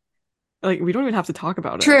really like we don't even have to talk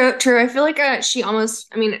about it. True, true. I feel like she almost,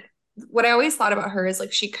 I mean, what I always thought about her is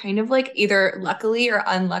like she kind of like either luckily or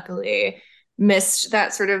unluckily missed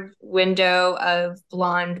that sort of window of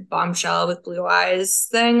blonde bombshell with blue eyes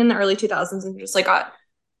thing in the early 2000s and just like got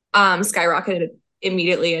skyrocketed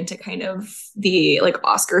immediately into kind of the like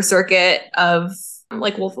Oscar circuit of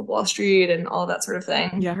like Wolf of Wall Street and all that sort of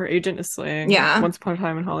thing. Yeah, her agent is slaying. Yeah. Once Upon a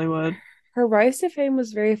Time in Hollywood. her rise to fame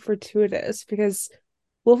was very fortuitous because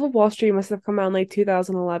Wolf of Wall Street must have come out in like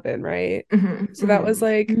 2011, right? Mhm, So that was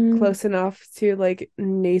like mhm. close enough to like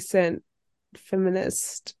nascent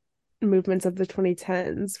feminist movements of the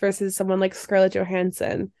 2010s versus someone like Scarlett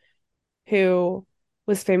Johansson, who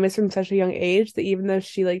was famous from such a young age that even though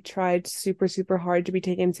she like tried super, super hard to be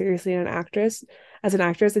taken seriously as an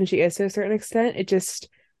actress, and she is to a certain extent, it just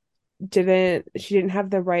she didn't have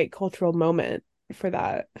the right cultural moment for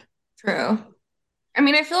that. True. I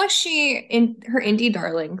mean, I feel like she in her indie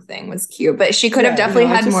darling thing was cute, but she could have Yes. definitely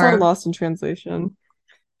No, I had just saw more. Lost in Translation.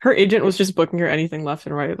 Her agent was just booking her anything left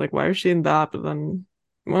and right. Like, why was she in that? But then,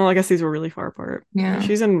 well, I guess these were really far apart. Yeah,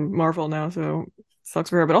 She's in Marvel now, so sucks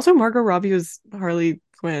for her. But also, Margot Robbie was Harley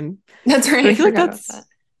Quinn. that's right. But I I feel like forgot about that.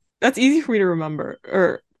 that's easy for me to remember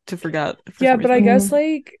or to forget for Yeah, some but I reason. guess Mm.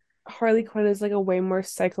 like Harley Quinn is like a way more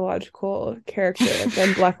psychological character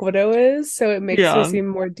than Black Widow is, so it makes her Yeah. seem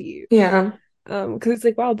more deep. Yeah. Because it's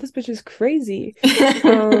like, wow, this bitch is crazy.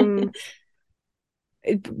 Um,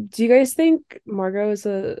 do you guys think Margot is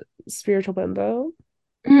a spiritual bimbo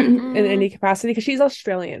in Mm, Mm, any capacity? Because she's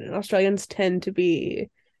Australian, and Australians tend to be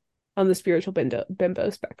on the spiritual bimbo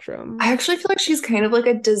spectrum. I actually feel like she's kind of like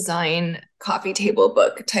a design coffee table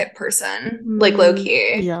book type person, like low Mm,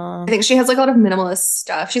 key. yeah. I think she has like a lot of minimalist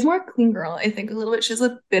stuff. She's more a clean girl, I think a little bit. She's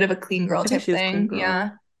a bit of a clean girl I think type she is clean thing. girl. Yeah.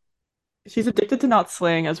 She's addicted to not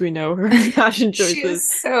slaying, as we know her fashion choices.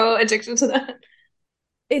 She's so addicted to that.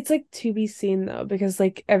 it's like to be seen though, because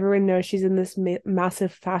like everyone knows she's in this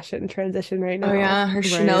massive fashion transition right Oh now. yeah, her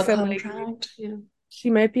Chanel Right. So like contract. Yeah. she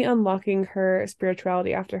might be unlocking her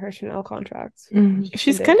spirituality after her Chanel contract Mhm.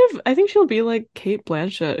 She's kind ended. of, I think she'll be like Kate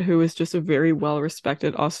Blanchett, who is just a very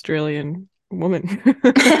well-respected Australian woman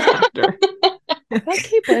actor. I thought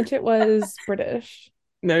Kate Blanchett was British.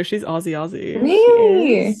 No, she's Aussie Aussie. She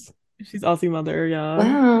Really? is She's Aussie mother, yeah.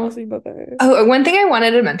 Wow. Aussie mother. Oh, one thing I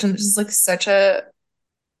wanted to mention, which is like such a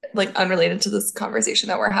like unrelated to this conversation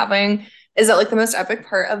that we're having, is that like the most epic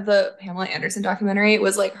part of the Pamela Anderson documentary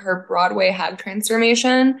was like her Broadway hag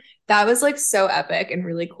transformation. That was like so epic and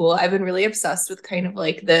really cool. I've been really obsessed with kind of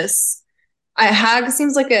like this. Hag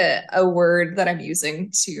seems like a word that I'm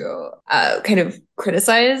using to kind of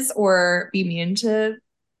criticize or be mean to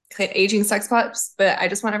aging sex pops, but I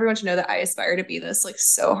just want everyone to know that I aspire to be this like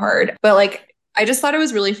so hard. But like I just thought it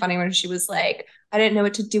was really funny when she was like, I didn't know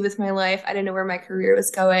what to do with my life. I didn't know where my career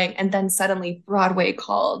was going. And then suddenly Broadway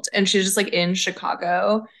called and she was just like in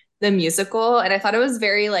Chicago, the musical. And I thought it was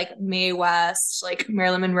very like Mae West, like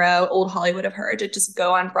Marilyn Monroe, old Hollywood of her to just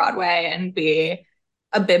go on Broadway and be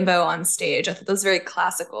a bimbo on stage. I thought that was very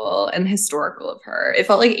classical and historical of her. It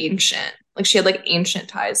felt like ancient. Like she had like ancient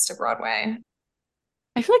ties to Broadway.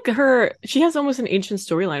 I feel like she has almost an ancient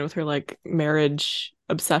storyline with her like marriage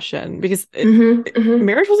obsession because Mm-hmm,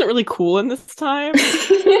 marriage wasn't really cool in this time.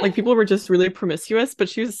 mm-hmm. Like people were just really promiscuous, but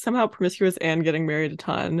she was somehow promiscuous and getting married a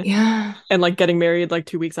ton. Yeah. And like getting married like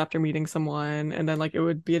 2 weeks after meeting someone, and then like it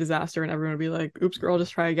would be a disaster, and everyone would be like, "Oops, girl,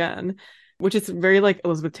 just try again," which is very like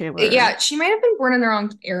Elizabeth Taylor. Yeah, she might have been born in the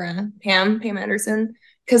wrong era, Pam Anderson,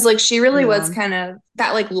 because like she really was Yeah, kind of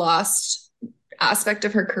that like lost aspect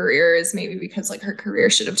of her career is maybe because like her career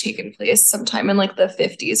should have taken place sometime in like the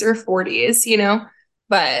 50s or 40s, you know?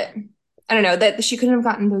 But I don't know that she couldn't have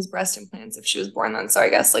gotten those breast implants if she was born then. So I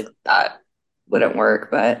guess like that wouldn't work,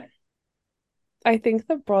 but I think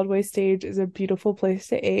the Broadway stage is a beautiful place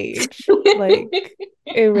to age. Like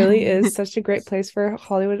it really is such a great place for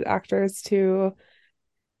Hollywood actors to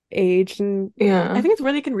age and I yeah. think it's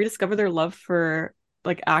where they can rediscover their love for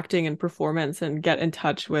like acting and performance and get in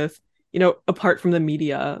touch with, apart from the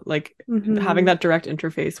media, like having mhm. that direct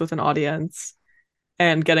interface with an audience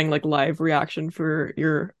and getting like live reaction for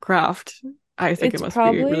your craft. I think it It's must be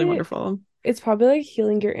really probably wonderful. it's probably like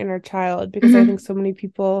healing your inner child because I think Mhm. so many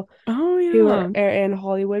people Oh who are yeah. in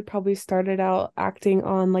Hollywood probably started out acting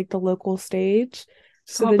on like the local stage.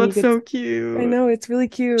 So Stop, then you that's get so I cute. know it's really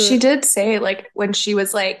She cute. did say like when she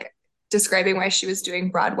was like describing why she was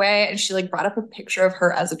doing Broadway and she like brought up a picture of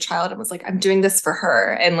her as a child and was like, I'm doing this for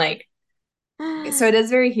her. And like, so it is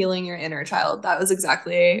very healing your inner child. That was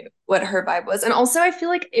exactly what her vibe was. And also I feel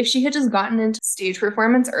like if she had just gotten into stage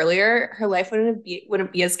performance earlier, her life wouldn't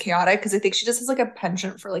be as chaotic because I think she just has like a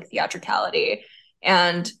penchant for like theatricality.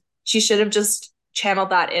 And she should have just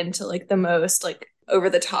channeled that into like the most like over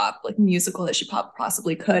the top like musical that she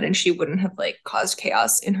possibly could and she wouldn't have like caused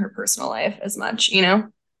chaos in her personal life as much, you know?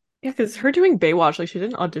 Yeah, because her doing Baywatch, like she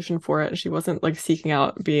didn't audition for it. She wasn't like seeking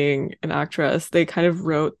out being an actress. They kind of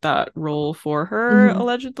wrote that role for her, Mhm.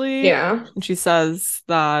 allegedly. Yeah. And she says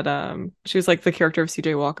that she was like the character of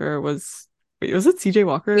CJ Walker was Wait, was it CJ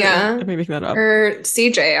Walker? Or Yeah. am I making that up? Or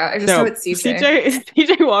CJ. I just know No, it's CJ.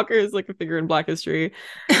 CJ Walker is like a figure in Black History.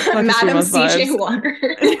 Black History Madam Month CJ vibes. Walker.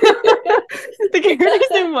 The character's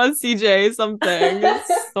name was CJ something.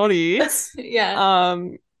 Sorry. Yeah.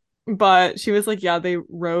 Um, but she was like, yeah, they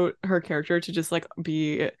wrote her character to just like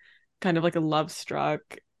be kind of like a love struck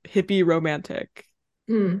hippie romantic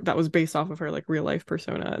Mm. that was based off of her like real life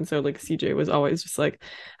persona. And so like CJ was always just like,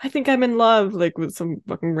 I think I'm in love, like with some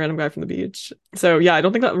fucking random guy from the beach. So yeah, I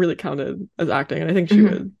don't think that really counted as acting, and I think she Mhm.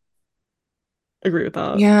 would agree with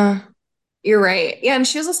that. Yeah. You're right. Yeah, and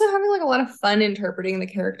she was also having like a lot of fun interpreting the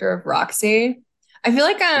character of Roxy. I feel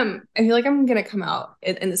like I'm gonna come out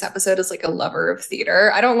in this episode as like a lover of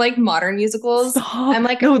theater. I don't like modern musicals. Stop. I'm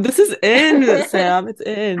like No, this is in, I Sam. It's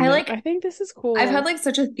in. like I think this is I've had cool. like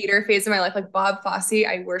such a theater phase in my life. Like Bob Fosse,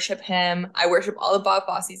 I worship him. I worship all of Bob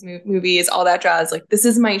Fosse's movies, all that jazz. Like this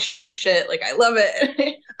is my shit. Like I love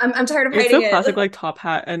it. I'm tired of It's hiding so classic, it. like top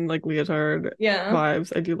hat and like leotard Yeah.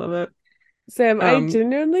 vibes. I do love it. Sam, I Um,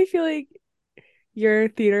 genuinely feel like your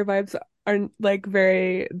theater vibes aren't like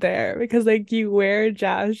very there because like you wear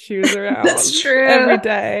jazz shoes That's around every true.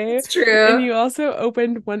 day. It's And true. you also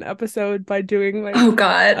opened one episode by doing Oh like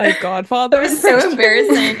God. a That Godfather was so impression.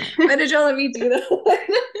 embarrassing. Why did y'all let me do that?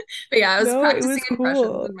 But yeah, I was No, it practicing was impressions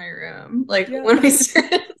cool. in my room. Like Yeah. when we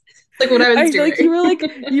started, like what I was I feel like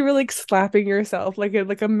doing. you were like slapping yourself like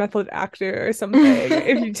a method actor or something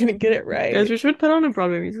if you didn't get it guys, right. we should put on a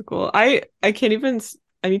Broadway musical. I can't even.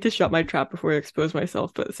 I need to shut my trap before I expose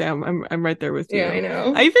myself. But Sam, I'm right there with Yeah, I you.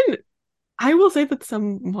 know. I even I will say that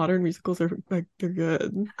some modern musicals are like they're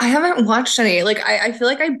good. I haven't watched any. Like I feel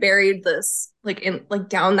like I buried this like in like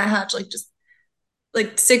down the hatch, like just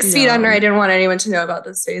like 6 feet Yeah. under. I didn't want anyone to know about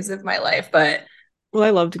this phase of my life, but Well,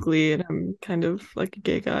 I loved Glee, and I'm kind of like a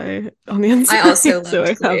gay guy on the I also inside, so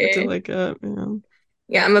loved I happen to Glee. like it. Yeah.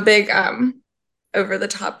 Yeah, I'm a big over the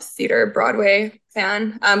top theater Broadway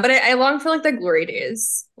fan. But I long for like the glory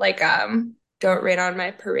days, like Don't Rain on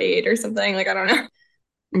My Parade or something. Like I don't know.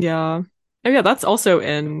 Yeah. Oh yeah, that's also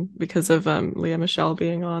in because of Leah Michelle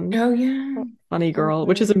being on Oh yeah. Funny Girl,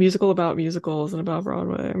 which is a Okay. musical about musicals and about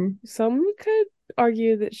Broadway. Some could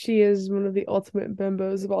argue that she is one of the ultimate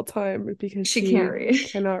bimbos of all time because She can't she read.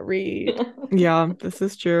 cannot read. Yeah, this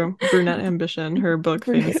is true. Brunette Ambition, her book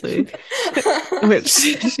Brunette famously, ambition. which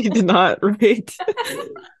she did not write.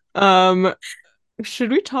 Um,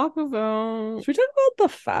 should we talk about? Should we talk about the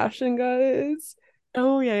fashion, guys?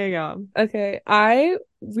 Oh yeah, yeah, Okay,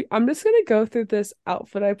 I'm just gonna go through this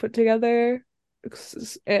outfit I put together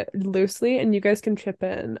loosely, and you guys can chip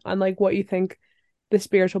in on like what you think the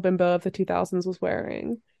spiritual bimbo of the 2000s was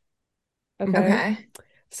wearing. Okay. Okay.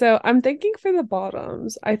 So I'm thinking for the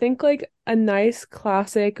bottoms, I think like a nice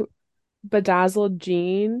classic bedazzled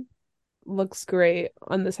jean looks great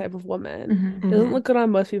on this type of woman. Hmm. Doesn't yeah. look good on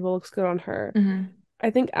most people, looks good on her. Hmm. I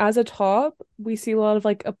think as a top, we see a lot of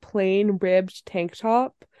like a plain ribbed tank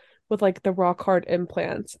top with like the rock hard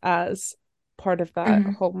implants as part of that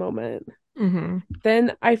Hmm. whole moment. Mm-hmm.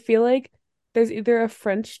 Then I feel like there's either a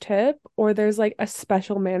French tip or there's like a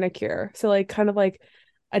special manicure. So like kind of like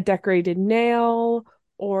a decorated nail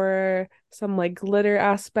or some like glitter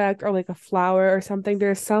aspect or like a flower or something.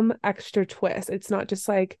 There's some extra twist. It's not just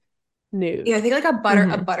like Yeah, nude. I think like a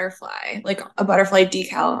Mm-hmm. butterfly, like a butterfly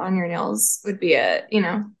decal on your nails would be it,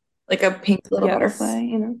 like a pink little butterfly, Yes.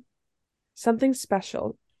 you know. Something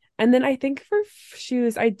special. And then I think for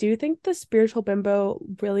shoes, I do think the spiritual bimbo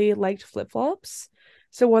really liked flip-flops.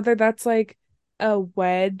 So whether that's like a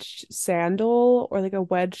wedge sandal or like a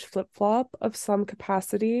wedge flip-flop of some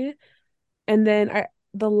capacity. And then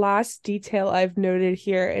the last detail I've noted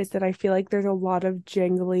here is that I feel like there's a lot of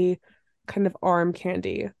jingly kind of arm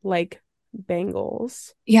candy, like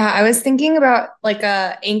bangles. Yeah, I was thinking about like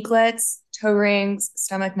anklets, toe rings,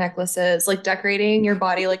 stomach necklaces, like decorating your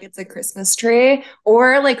body like it's a Christmas tree,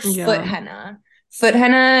 or like foot Yeah. henna. Foot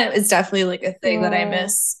henna is definitely like a thing that I Oh,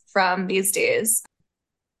 miss from these days.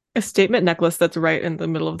 A statement necklace that's right in the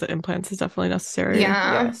middle of the implants is definitely necessary.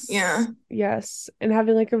 Yeah, yeah. yes. Yes. And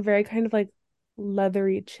having like a very kind of like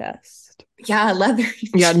leathery chest. Yeah, leathery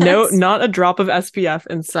Yeah, no, chest. not a drop of SPF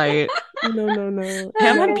in sight. No, no, no.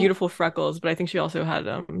 Pam had Yeah. beautiful freckles, but I think she also had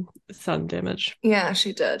sun damage. Yeah,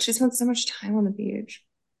 she did. She spent so much time on the beach.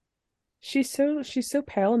 She's so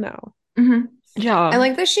pale now. Hmm. I Yeah.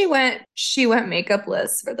 like that she went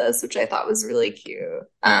makeupless for this, which I thought was really cute.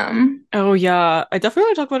 Oh yeah. I definitely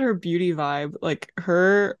want to talk about her beauty vibe. Like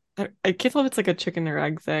her I can't tell if it's like a chicken or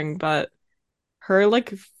egg thing, but her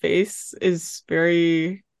like face is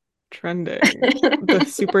very trending. The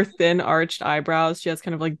super thin arched eyebrows. She has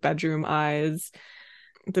kind of like bedroom eyes.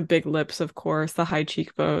 the big lips, of course, the high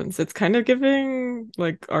cheekbones. It's kind of giving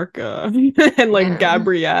like Arca and like Yeah.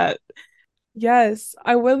 Gabriette. Yes,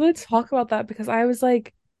 I wanted to talk about that because I was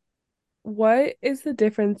like, what is the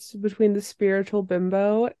difference between the spiritual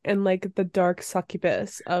bimbo and like the dark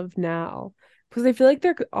succubus of now? Because I feel like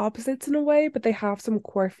they're opposites in a way, but they have some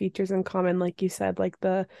core features in common, like you said, like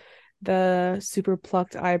the super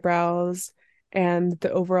plucked eyebrows and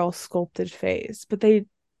the overall sculpted face. But they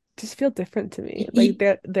just feel different to me. Like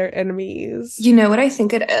You, they're enemies. you know what I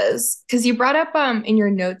think it is? Because you brought up in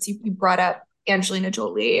your notes, you brought up Angelina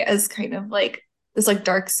Jolie as kind of like this like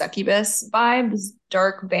dark succubus vibe, this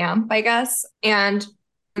dark vamp, I guess. And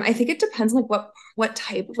I think it depends on like what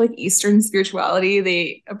type of like Eastern spirituality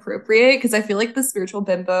they appropriate. Because I feel like the spiritual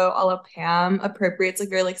bimbo a la Pam appropriates like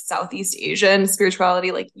very like Southeast Asian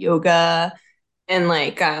spirituality, like yoga and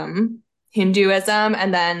like Hinduism,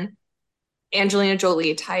 and then Angelina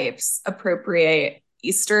Jolie types appropriate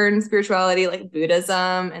Eastern spirituality like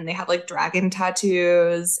Buddhism, and they have like dragon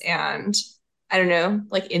tattoos and I don't know,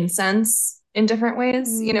 like incense in different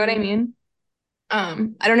ways. You know what I Mm. mean?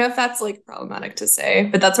 I don't know if that's like problematic to say,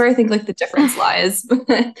 but that's where I think like the difference lies.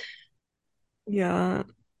 Yeah.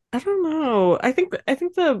 I don't know. I think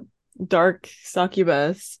the dark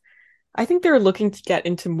succubus, I think they're looking to get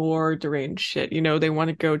into more deranged shit. They want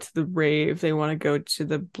to go to the rave, they want to go to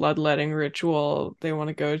the bloodletting ritual, they want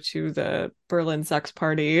to go to the Berlin sex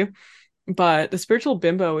party. But the spiritual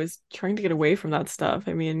bimbo is trying to get away from that stuff.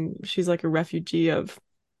 I mean, she's like a refugee of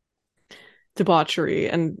debauchery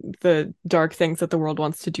and the dark things that the world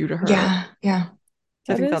wants to do to her. Yeah, yeah,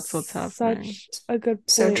 So I That think is that's what's happening. such a good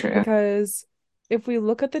so point true. because if we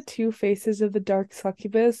look at the two faces of the dark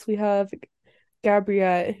succubus, we have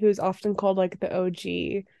Gabriette, who's often called like the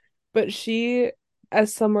OG, but she,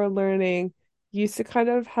 as some are learning, used to kind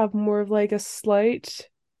of have more of like a slight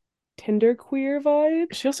Tinder queer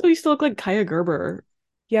vibe. She also used to look like Kaya Gerber.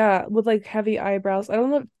 Yeah, with like heavy eyebrows. I don't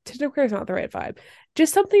know, Tinder queer is not the right vibe.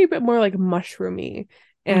 Just something a bit more like mushroomy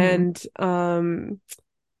Hmm. and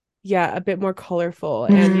yeah, a bit more colorful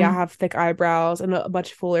and yeah, Hmm. have thick eyebrows and a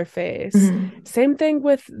much fuller face. Hmm. Same thing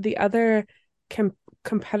with the other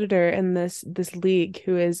competitor in this league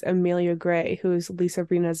who is Amelia Gray, who is Lisa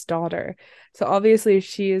Rinna's daughter. So obviously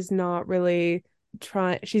she is not really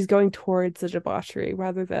she's going towards the debauchery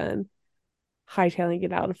rather than hightailing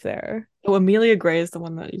it out of there. Oh, Amelia Gray is the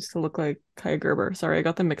one that used to look like Kaya Gerber. Sorry, I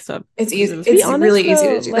got them mixed up It's because it easy. was To be It's honest really easy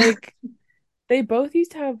to though, do that. like they both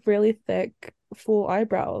used to have really thick full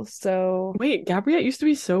eyebrows. So Wait, Gabriette used to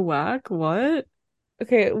be so whack. What?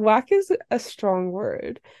 okay, whack is a strong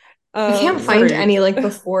word. I can't find Um, Sorry, any like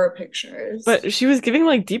before pictures. but she was giving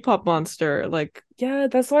like Depop Monster. Like, yeah,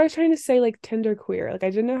 that's why I was trying to say like Tinder queer. Like I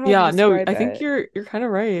didn't know how to yeah, no, describe I think it you're kind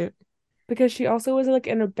of right. because she also was like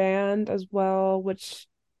in a band as well, which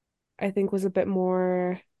I think was a bit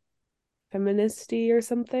more feministy or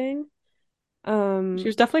something. She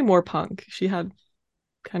was Um, definitely more punk. She had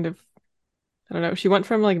kind of, I don't know. She went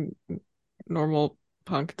from like normal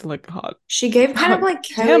punk to like hot She gave kind of punk. like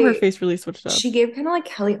Damn, her Kelly, face really switched up. she gave kind of like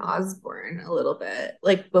Kelly Osbourne a little bit,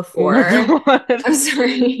 like Oh my before. God. I'm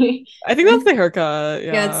sorry. I think that's the haircut.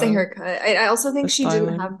 Yeah, it's the Yeah, haircut. I also think the she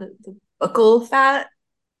didn't have styling. the buckle fat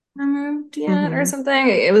removed yet or Hmm. something.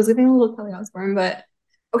 It was giving a little Kelly Osbourne, but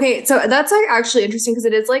okay, so that's like actually interesting because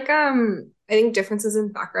it is like I think differences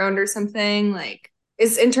in background or something. Like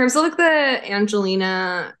is in terms of like the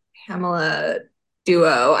Angelina Pamela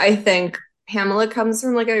duo, I think Pamela comes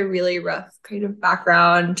from like a really rough kind of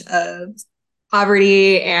background of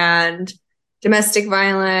poverty and domestic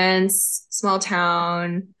violence, small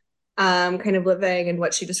town, kind of living in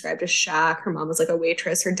what she described as shack. Her mom was like a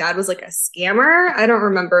waitress. Her dad was like a scammer. I don't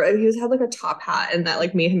remember. He was had like a top hat and that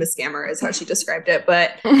like made him a scammer is how she described it.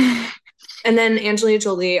 But and then Angelina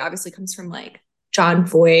Jolie obviously comes from like John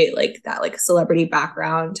Voight, like that like celebrity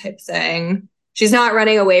background type thing. She's not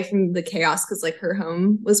running away from the chaos because like her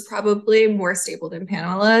home was probably more stable than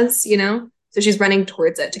Pamela's, you know? So she's running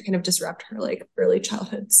towards it to kind of disrupt her like early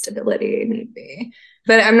childhood stability, maybe.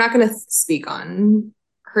 But I'm not going to speak on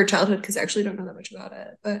her childhood because I actually don't know that much about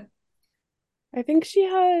it. But I think she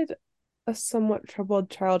had a somewhat troubled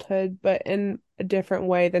childhood, but in a different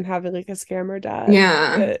way than having like a scammer dad.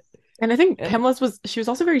 yeah, But And I think and she was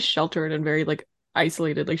also very sheltered and very like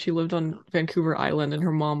isolated. Like she lived on Vancouver Island and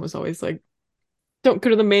her mom was always like, don't go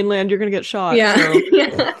to the mainland, you're gonna get shot. yeah, So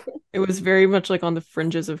yeah, it was very much like on the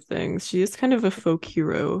fringes of things. She is kind of a folk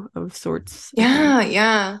hero of sorts, I yeah, think.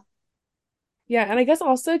 yeah. yeah, and I guess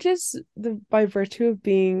also just the by virtue of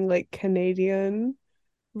being like Canadian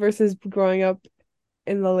versus growing up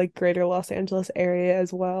in the like greater Los Angeles area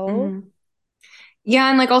as well. Mhm. Yeah,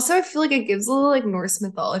 and like also I feel like it gives a little like Norse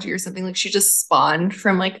mythology or something. Like she just spawned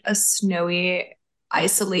from like a snowy,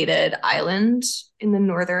 isolated island in the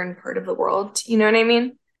northern part of the world. You know what I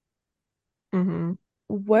mean? Mm-hmm.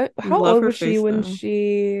 How Love old her was she face when though.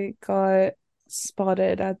 she got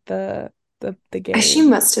spotted at the She game?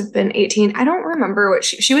 must have been 18. I don't remember what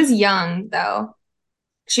she was young though.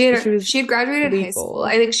 She was She had graduated high school.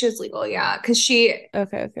 I legal. think she was legal, yeah. Because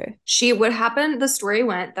Okay, okay. she what happened, the story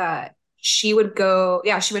went that she would go,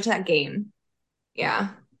 yeah, she went to that game. Yeah.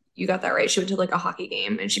 You got that right. She went to like a hockey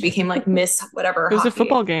game and she became like Miss whatever It was a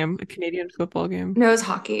football hockey. game, a Canadian football game. No, it was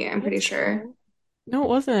hockey, I'm pretty That's sure. cool. No, it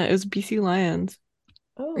wasn't. It was BC Lions.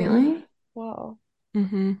 Oh, Really? wow.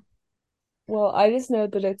 Mm-hmm. Well, I just know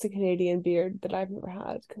that it's a Canadian beard that I've never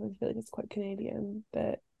had because I feel like it's quite Canadian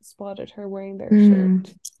that spotted her wearing their Hmm.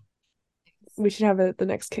 shirt. We should have it at the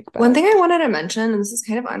next One kickback. thing I wanted to mention, and this is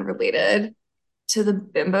kind of unrelated to the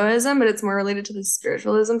bimboism, but it's more related to the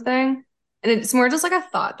spiritualism thing. And it's more just like a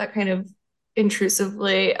thought that kind of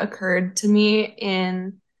intrusively occurred to me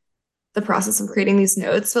in the process of creating these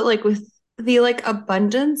notes. But like with the like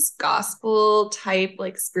abundance gospel type,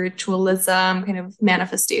 like spiritualism kind of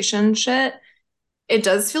manifestation shit, it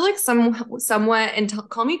does feel like somewhat, and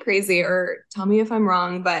call me crazy or tell me if I'm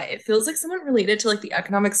wrong, but it feels like somewhat related to like the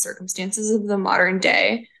economic circumstances of the modern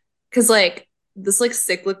day. Because like this like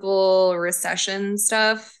cyclical recession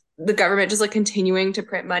stuff, the government just like continuing to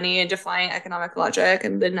print money and defying economic logic,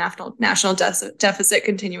 and the deficit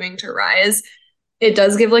continuing to rise. It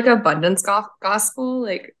does give like abundance gospel,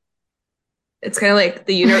 like it's kind of like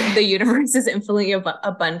the universe is infinitely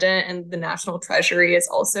abundant, and the national treasury is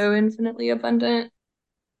also infinitely abundant.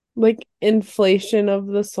 Like inflation of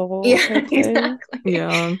the soul Yeah, type thing. exactly.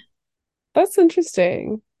 Yeah. That's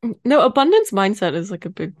interesting. No, abundance mindset is like a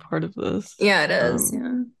big part of this. Yeah, it is.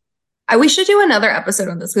 Yeah. We should do another episode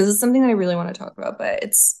on this because it's something that I really want to talk about, but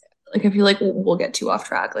it's like I feel like we'll get too off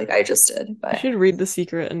track, like I just did. You But should read The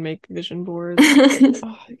Secret and make vision boards. I,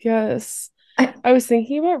 Oh, yes. I was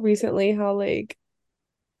thinking about recently how like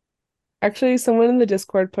actually someone in the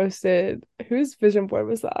Discord posted whose vision board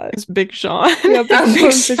was that? It's Big Sean. Yeah, Big I'm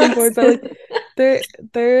big Sean's vision shots. boards are like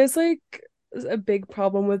there's like a big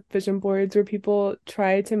problem with vision boards where people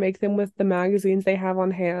try to make them with the magazines they have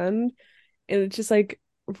on hand and it's just like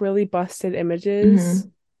really busted images.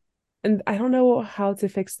 Mhm. And I don't know how to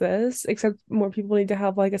fix this, except more people need to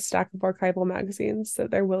have like a stack of archival magazines that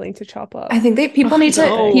they're willing to chop I up think Oh, people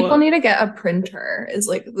no. need to get a printer is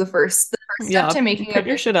like the first step Yeah, to making a print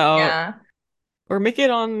your vision. shit out Yeah. or make it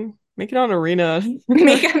on Arena.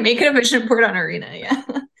 Make it a vision board on Arena. Yeah.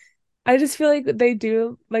 I just feel like they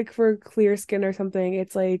do like for clear skin or something,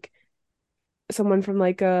 it's like someone from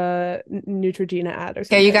like a Neutrogena ad or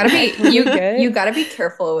Yeah, something, which I totally you get. gotta be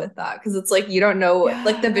careful with that because it's like you don't know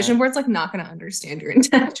like the Yeah, vision board's like not gonna understand your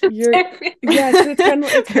intentions. you're I feel. yeah, because it's kind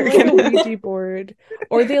You're of like a gonna Ouija board,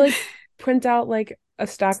 or they like print out like a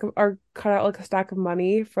stack of or cut out like a stack of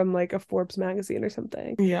money from like a Forbes magazine or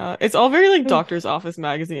something. Yeah, it's all very like Ugh, doctor's office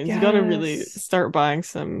magazines. You gotta really yes, start buying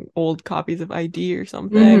some old copies of ID or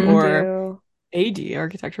something, you Mhm. or do. AD,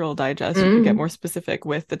 Architectural Digest. You could get more Mm. specific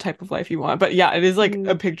with the type of life you want. But yeah, it is like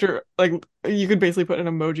a Mm, picture, like you could basically put an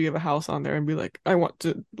emoji of a house on there and be like, I want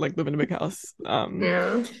to like live in a big house.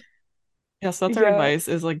 Yeah. Yeah, so that's our yeah, advice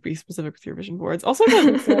is like be specific with your vision boards. Also,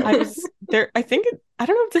 the I exactly. was there, I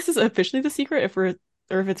don't know if this is officially The Secret if we're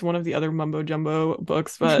or if it's one of the other mumbo jumbo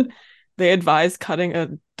books, but they advise cutting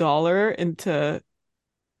 $1 into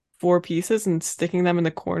four pieces and sticking them in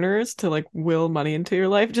the corners to like will money into your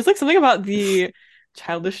life. Just like something about the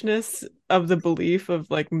childishness of the belief of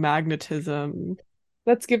like magnetism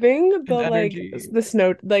That's giving and the like energy. the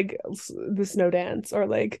snow dance or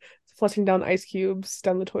like flushing down ice cubes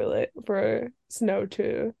down the toilet for snow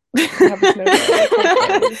to have a snow day type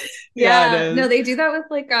thing. Yeah, it Yeah. No, is. they do that with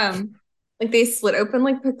like they split open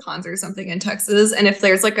like pecans or something in Texas, and if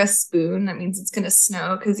there's like a spoon, that means it's gonna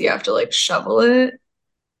snow because you have to like shovel it.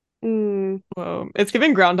 Mm, Whoa. It's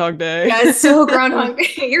giving Groundhog Day. Yeah, it's so Groundhog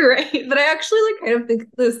Day. You're right, but I actually like kind of think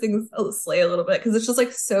those things slay a little bit because it's just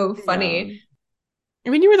like so Yeah. funny. I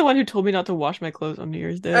mean, you were the one who told me not to wash my clothes on New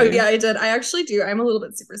Year's Oh Day. yeah, I did. I actually do. I'm a little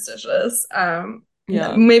bit superstitious. Yeah.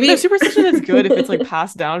 No, Maybe superstition is good if it's like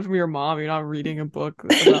passed down from your mom. You're not reading a book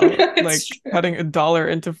about it's like true. cutting $1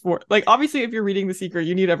 into four. Like, obviously, if you're reading The Secret,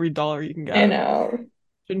 you need every dollar you can I get. know.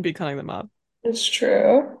 Shouldn't be cutting them up. It's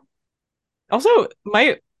true. Also,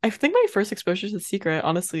 I think my first exposure to The Secret,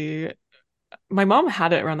 honestly, my mom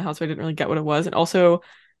had it around the house, so I didn't really get what it was. And also,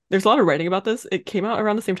 there's a lot of writing about this. It came out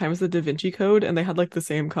around the same time as the Da Vinci Code, and they had like the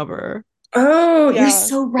same cover Oh, you're yeah,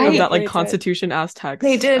 so of they right. that like they did. Constitution as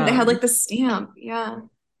They text. did. They had like the stamp. Yeah.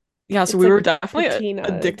 Yeah, so It's we like were definitely patina.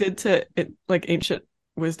 addicted to it, like ancient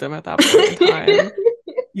wisdom at that point in time,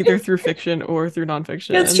 either through fiction or through It's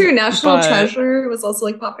nonfiction. true. National But Treasure was also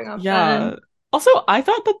like popping up yeah. then. Also, I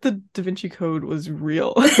thought that the Da Vinci Code was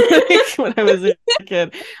real. Like when I was a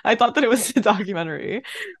kid, I thought that it was a documentary,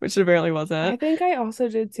 which it apparently I wasn't. think I also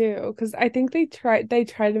did too, because I think they tried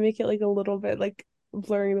to make it like a little bit like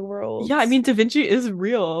blurring the Yeah, I worlds. mean, Da Vinci is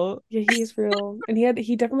real. Yeah, he is real. And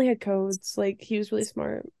he definitely had codes. Like he was really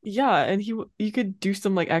smart. Yeah, and you could do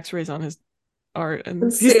some like X-rays on his art and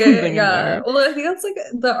Let's see see. something in Yeah. there. Well, I think that's like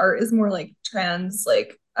the art is more like trans,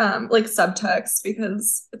 like subtext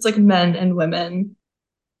because it's like men and women.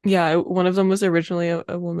 Yeah, one of them was originally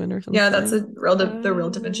a woman or Yeah, that's something. the real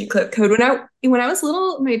Da Vinci Oh, Code. When I was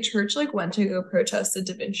little, my church like went to go protest the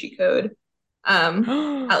Da Vinci Code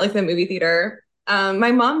at like the movie theater.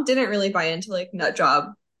 My mom didn't really buy into like nut job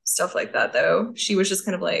stuff like that though. She was just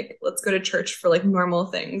kind of like, let's go to church for like normal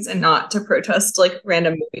things and not to protest like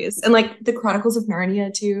random movies. And like the Chronicles of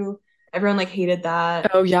Narnia too. Everyone like hated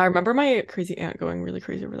that. Oh yeah, I remember my crazy aunt going really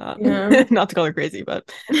crazy over Yeah. that. Not to call her crazy,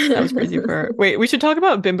 but that was crazy for her. Wait, we should talk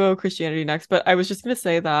about bimbo Christianity next, but I was just gonna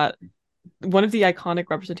say that one of the iconic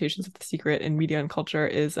representations of The Secret in media and culture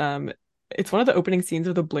is it's one of the opening scenes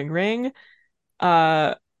of The Bling Ring.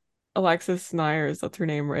 Uh Alexis Nyers, that's her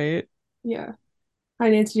name, right? yeah. Hi,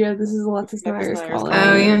 Nancy Joe. This is Alexis Alexis Myers Nyers Oh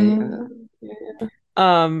calling. calling. yeah.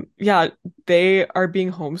 Yeah. Yeah, they are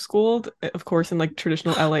being homeschooled, of course, in like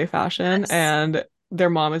traditional LA fashion, Yes. and their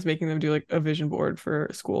mom is making them do like a vision board for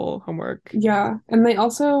school homework. Yeah. And they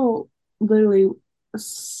also literally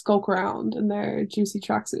skulk around in their juicy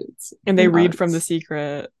tracksuits And they and read from The Uggs.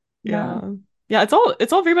 Secret. Yeah. Yeah. Yeah, it's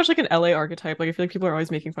all very much like an LA archetype. Like I feel like people are always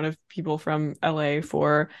making fun of people from LA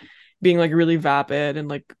for being like really vapid and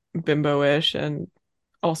like bimbo-ish and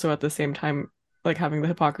also at the same time like having the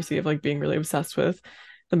hypocrisy of like being really obsessed with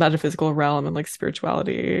the metaphysical realm and like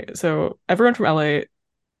spirituality. So everyone from LA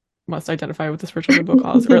must identify with the spiritual bimbo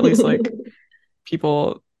cause, or at least like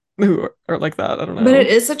people who are like that. I don't But it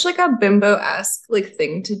know. is such like a bimbo-esque like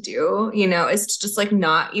thing to do, you know, it's just like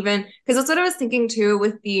not even because that's what I was thinking too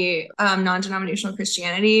with the non-denominational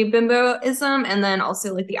Christianity bimboism and then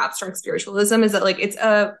also like the abstract spiritualism is that like it's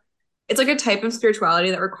like a type of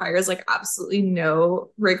spirituality that requires like absolutely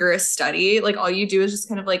no rigorous study. Like all you do is just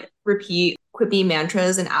kind of like repeat quippy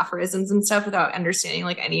mantras and aphorisms and stuff without understanding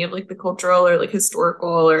like any of like the cultural or like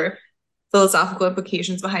historical or philosophical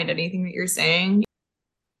implications behind anything that you're saying.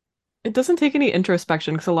 It doesn't take any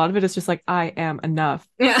introspection because a lot of it is just like, I am enough.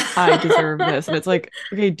 Yeah. I deserve this. And it's like,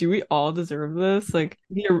 okay, do we all deserve this? Like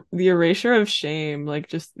the erasure of shame, like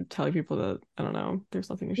just telling people that, I don't know, there's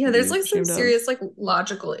nothing you Yeah, should there's be like some ashamed of. serious like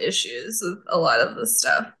logical issues with a lot of this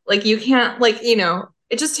stuff. Like you can't like, you know,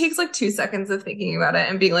 it just takes like 2 seconds of thinking about it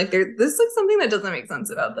and being like, there's like something that doesn't make sense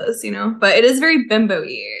about this, you know? But it is very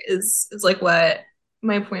bimbo-y, is like what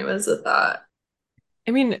my point was with that.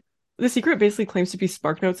 I mean, The Secret basically claims to be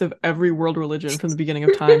spark notes of every world religion from the beginning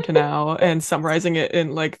of time to now and summarizing it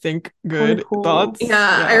in like think Kind of good cool. thoughts.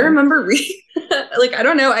 Yeah, I Yeah. remember reading like I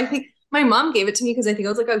don't know, I think my mom gave it to me because I think I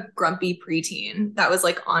was like a grumpy preteen that was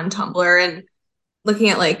like on Tumblr and looking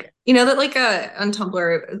at like you know that like on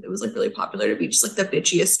Tumblr it was like really popular to be just like the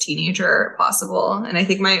bitchiest teenager possible and I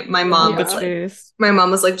think Oh, bitch Yeah. face. my mom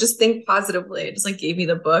was like just think positively it just like gave me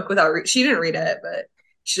the book without she didn't read it but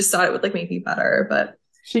she just thought it would like make me better but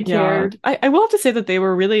She Yeah. cared. I will have to say that they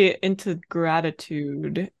were really into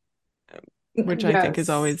gratitude, which I think is Yes.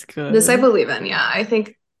 always this I good. believe in yeah I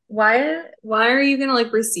think why are you gonna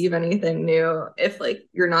like receive anything new if like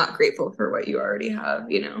you're not grateful for what you already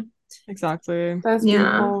have you know. Exactly. That's Yeah,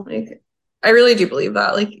 beautiful. like I really do believe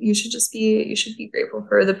that. Like you should be grateful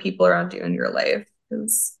for the people around you in your life.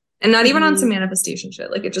 'Cause- and not even on some Hmm. manifestation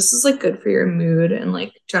shit. Like it just is like good for your mood and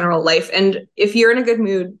like general life. And if you're in a good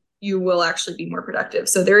mood, you will actually be more productive.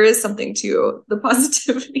 So there is something to the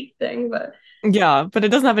positivity thing, but Yeah, but it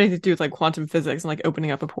doesn't have anything to do with like quantum physics and like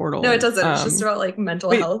opening up a no, it portal. doesn't. It's just about like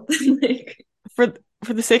mental Wait, health. Like for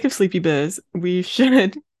for the sake of Sleepy Biz, we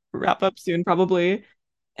should wrap up soon, probably.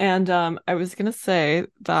 And I was gonna say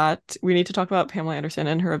that we need to talk about Pamela Anderson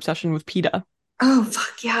and her obsession with PETA, oh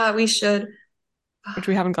fuck yeah, we should. which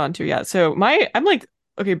we haven't gotten to yet. So I'm like,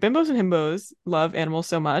 okay, bimbos and himbos love animals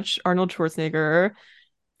so much. Arnold Schwarzenegger,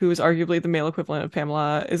 who is arguably the male equivalent of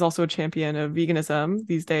Pamela, is also a champion of veganism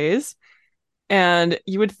these days. And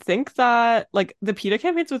you would think that like the PETA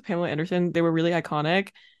campaigns with Pamela Anderson, they were really iconic.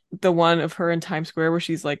 The one of her in Times Square where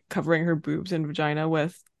she's like covering her boobs and vagina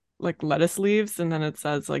with like lettuce leaves, and then it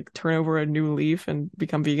says like turn over a new leaf and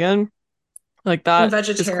become vegan. Like And that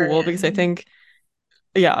is cool because I vegetarian. think,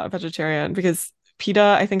 yeah, vegetarian because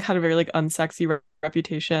PETA I think had a very like unsexy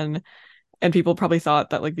reputation, and people probably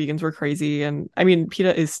thought that like vegans were crazy. And I mean,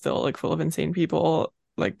 PETA is still like full of insane people,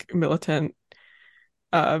 like militant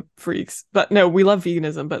freaks. But no, we love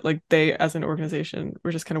veganism, but like they as an organization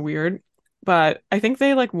were just kind of weird. But I think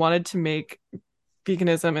they like wanted to make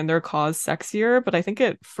veganism and their cause sexier, but I think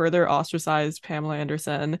it further ostracized Pamela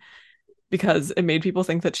Anderson because it made people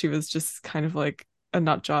think that she was just kind of like a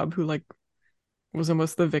nut job who like was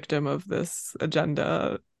almost the victim of this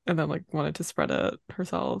agenda and then like wanted to spread it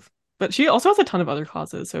herself. But she also has a ton of other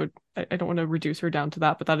causes, so I don't want to reduce her down to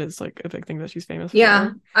that, but that is like a big thing that she's famous Yeah.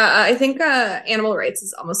 for. I think animal rights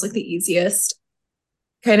is almost like the easiest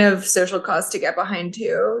kind of social cause to get behind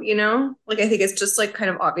too, you know? Like I think it's just like kind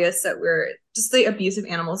of obvious that we're just the abuse of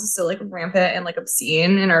animals is so like rampant and like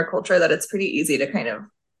obscene in our culture that it's pretty easy to kind of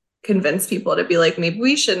convince people to be like, maybe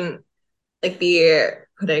we shouldn't like be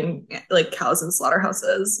putting like cows in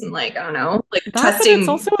slaughterhouses and like, I don't know, like That, but it's testing.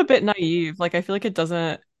 also a bit naive. Like I feel like it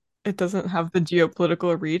doesn't have the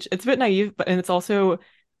geopolitical reach. It's a bit naive, but and it's also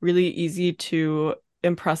really easy to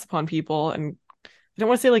impress upon people, and I don't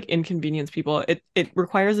want to say like inconvenience people. It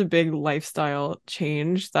requires a big lifestyle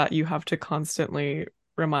change that you have to constantly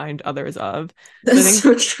remind others of. So I That's think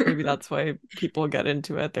so true. maybe that's why people get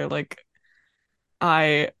into it. They're like,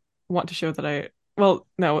 I want to show that well,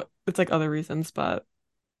 no, it's like other reasons, but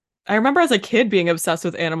I remember as a kid being obsessed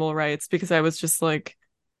with animal rights because I was just like,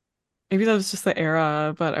 maybe that was just the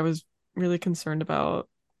era, but I was really concerned about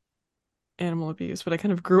animal abuse, but I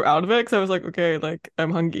kind of grew out of it because I was like, okay, like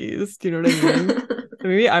I'm Hungries. Do you know what I mean? So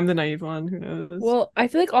maybe I'm the naive one. Who knows? Well, I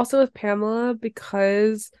feel like also with Pamela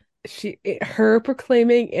because her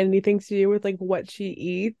proclaiming anything to do with like what she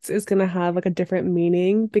eats is gonna have like a different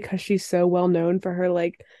meaning because she's so well known for her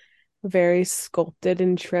like very sculpted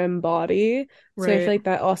and trim body. So I Right. feel like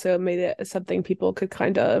that also made it something people could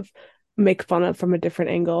kind of make fun of from a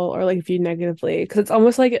different angle or like view negatively. Because it's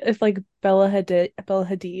almost like if like Bella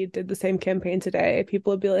Hadid did the same campaign today,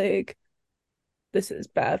 people would be like, "This is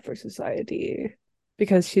bad for society,"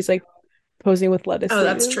 because she's like posing with lettuce Oh,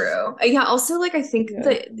 that's leaves. true. Yeah. Also, like, I think Yeah.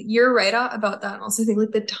 that you're right about that. And also, I think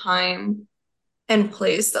like the time and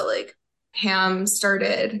place that like I'm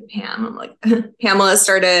like Pamela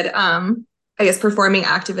started, I guess performing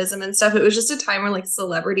activism and stuff. It was just a time where like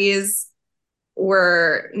celebrities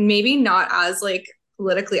were maybe not as like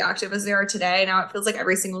politically active as they are today. Now it feels like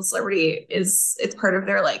every single celebrity it's part of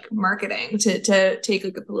their like marketing to take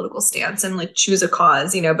like a political stance and like choose a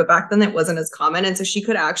cause, you know, but back then it wasn't as common. And so she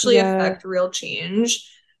could actually Yeah. affect real change.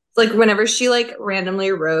 Like whenever she like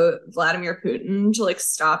randomly wrote Vladimir Putin to like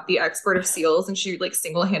stop the export of seals and she like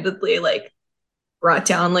single-handedly like brought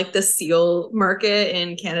down like the seal market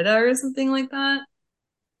in Canada or something like that.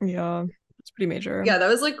 Yeah, it's pretty major. Yeah, that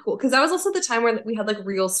was like cool because that was also the time where we had like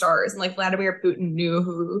real stars and like Vladimir Putin knew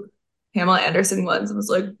who Pamela Anderson was and was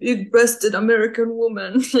like big-breasted American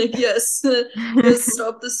woman. Like, yes, yes,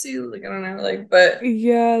 stop the seal. Like, I don't know, like, but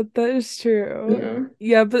Yeah, that is you true. know,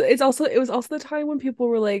 Yeah, but it was also the time when people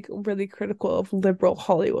were like really critical of liberal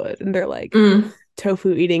Hollywood and their like mm,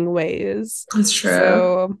 tofu eating ways. it's true.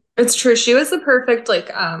 So It's true. She was the perfect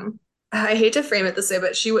like I hate to frame it this way,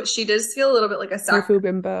 but she does feel a little bit like a tofu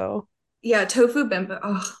bimbo. yeah, tofu bimbo.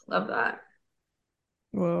 Oh, love that.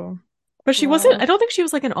 Whoa. But she wasn't, Wow. I don't think she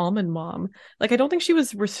was like an almond mom. Like I don't think she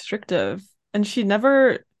was restrictive. And she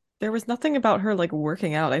never there was nothing about her like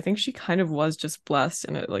working out. I think she kind of was just blessed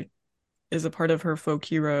and it like is a part of her folk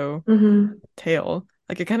hero Hmm. tale.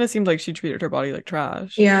 Like it kind of seemed like she treated her body like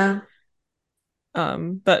trash. Yeah.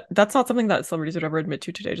 But that's not something that celebrities would ever admit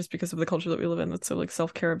to today just because of the culture that we live in that's so like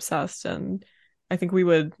self-care obsessed. And I think we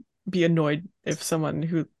would be annoyed if someone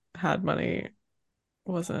who had money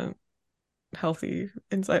wasn't healthy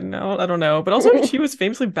inside and out. I don't know. But also she was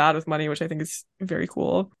famously bad with money, which I think is very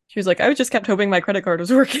cool. She was like, I just kept hoping my credit card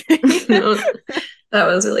was working. That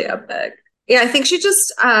was really epic. Yeah, I think she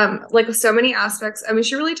just like so many aspects. I mean,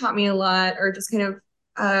 she really taught me a lot, or just kind of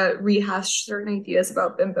rehashed certain ideas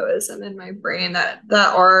about bimboism in my brain that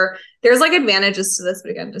are there's like advantages to this,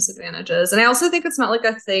 but again, disadvantages. And I also think it's not like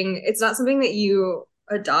a thing, it's not something that you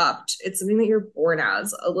adopt, it's something that you're born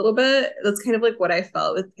as a little bit. That's kind of like what I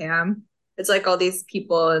felt with Pam. It's like all these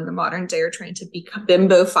people in the modern day are trying to become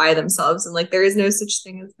bimbofy themselves, and like there is no such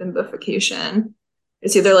thing as bimbofication.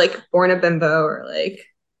 It's either like born a bimbo or like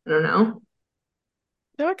I don't know.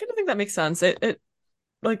 No, I kind of think that makes sense. It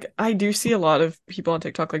like I do see a lot of people on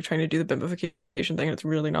TikTok like trying to do the bimbofication thing and it's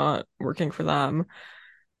really not working for them.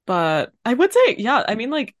 But I would say, yeah, I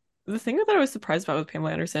mean like the thing that I was surprised about with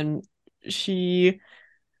Pamela Anderson, she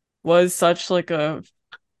was such like a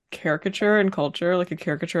caricature in culture, like a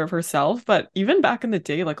caricature of herself. But even back in the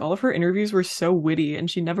day, like all of her interviews were so witty and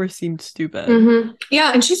she never seemed stupid.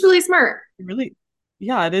 Yeah, and she's really smart. Really,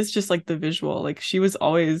 yeah, it is just like the visual. Like she was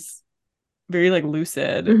always very like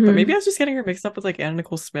lucid. But maybe I Mm-hmm. was just getting her mixed up with like Anna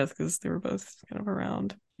Nicole Smith because they were both kind of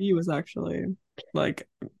around. He was like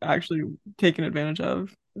actually taken advantage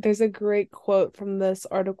of. There's a great quote from this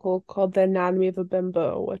article called The Anatomy of a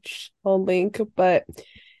Bimbo, which I'll link, but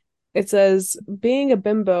it says, being a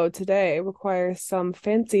bimbo today requires some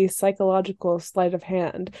fancy psychological sleight of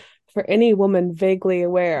hand for any woman vaguely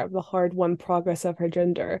aware of the hard-won progress of her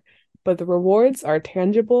gender, but the rewards are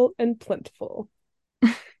tangible and plentiful.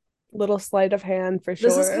 Little sleight of hand for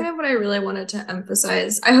This is kind sure. of what I really wanted to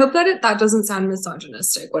emphasize. I hope that that doesn't sound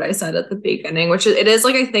misogynistic, what I said at the beginning, which it is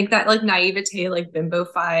like I think that like naivete, like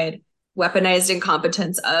bimbofied, weaponized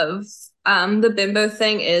incompetence of the bimbo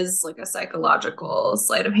thing is like a psychological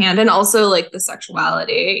sleight of hand and also like the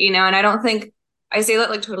sexuality, you know, and I don't think I say that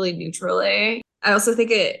like totally neutrally. I also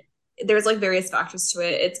think there's like various factors to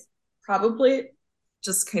it. It's probably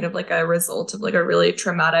just kind of like a result of like a really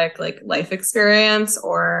traumatic like life experience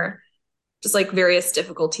or just like various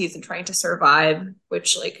difficulties in trying to survive,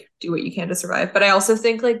 which like do what you can to survive. But I also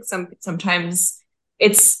think like sometimes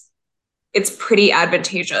it's it's pretty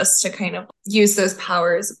advantageous to kind of use those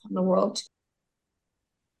powers upon the world.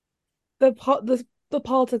 The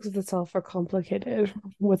politics of itself are complicated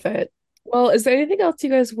with it. Well, is there anything else you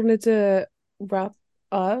guys wanted to wrap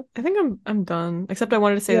up? I think I'm done. Except I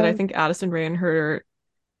wanted to say that I Yeah. think Addison Rae and her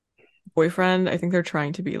boyfriend, I think they're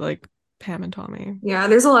trying to be like Pam and Tommy. Yeah,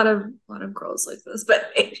 there's a lot of girls like this,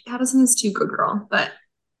 but Addison is too good girl. But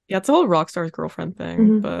Yeah, it's a whole rock star's girlfriend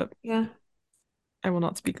thing, but yeah, I will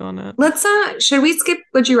not speak on it. let's should we skip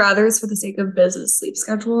would you rather's for the sake of Biz's sleep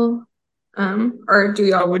schedule? Or do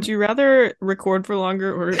y'all Would want you rather record for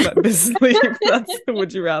longer or let Biz sleep? That's the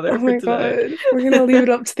would you Oh rather for my today. God. We're gonna leave it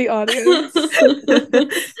up to the audience.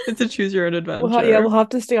 It's a choose your own Yeah, adventure. we'll have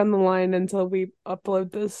to stay on the line until we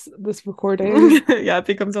upload this recording. Yeah, it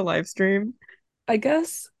becomes a live stream. I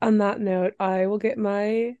guess on that note, I will get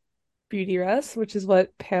my beauty rest, which is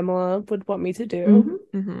what Pamela would want me to do.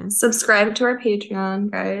 Subscribe to our Patreon,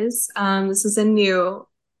 guys. This is a new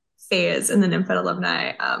phase in the NymphEd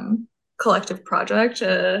alumni collective project,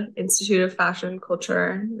 Institute of Fashion,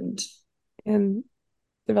 Culture, and And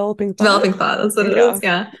developing thought. Developing Thought. That's what it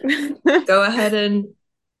Yeah. is. Yeah. Go ahead and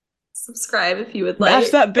subscribe if you would Mash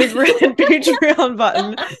like. that big red Patreon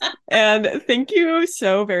button. And thank you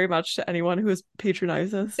so very much to anyone who has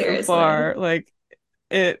patronized us so Seriously. far. Like,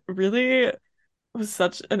 it really was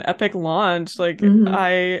such an epic launch. Like,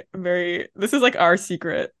 this is like our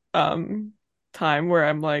secret time where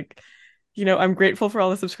I'm like, I'm grateful for all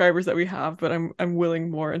the subscribers that we have, but I'm willing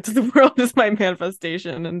more into the world as my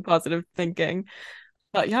manifestation and positive thinking.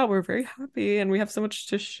 But yeah, we're very happy and we have so much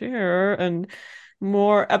to share and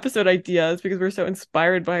more episode ideas because we're so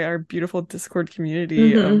inspired by our beautiful Discord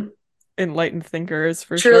community of enlightened thinkers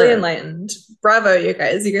for Truly sure. enlightened. Bravo, you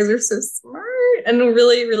guys. You guys are so smart and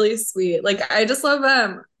really, really sweet. Like I just love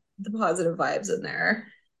the positive vibes in there.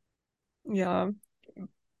 Yeah.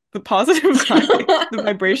 The positive vibe, the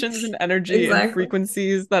vibrations and energy and Exactly.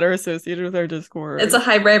 frequencies that are associated with our Discord. It's a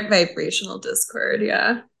high vibrational Discord,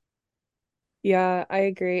 yeah. Yeah, I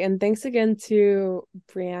agree. And thanks again to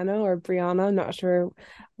Brianna or Brianna, I'm not sure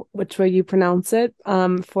which way you pronounce it,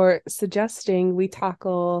 for suggesting we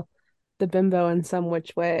tackle the bimbo in some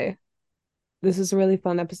which way. This is a really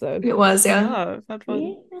fun episode. It was, yeah. Yeah, that's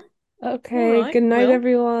fun. Okay, All right, good night, well,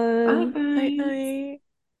 everyone. Bye, night guys. night.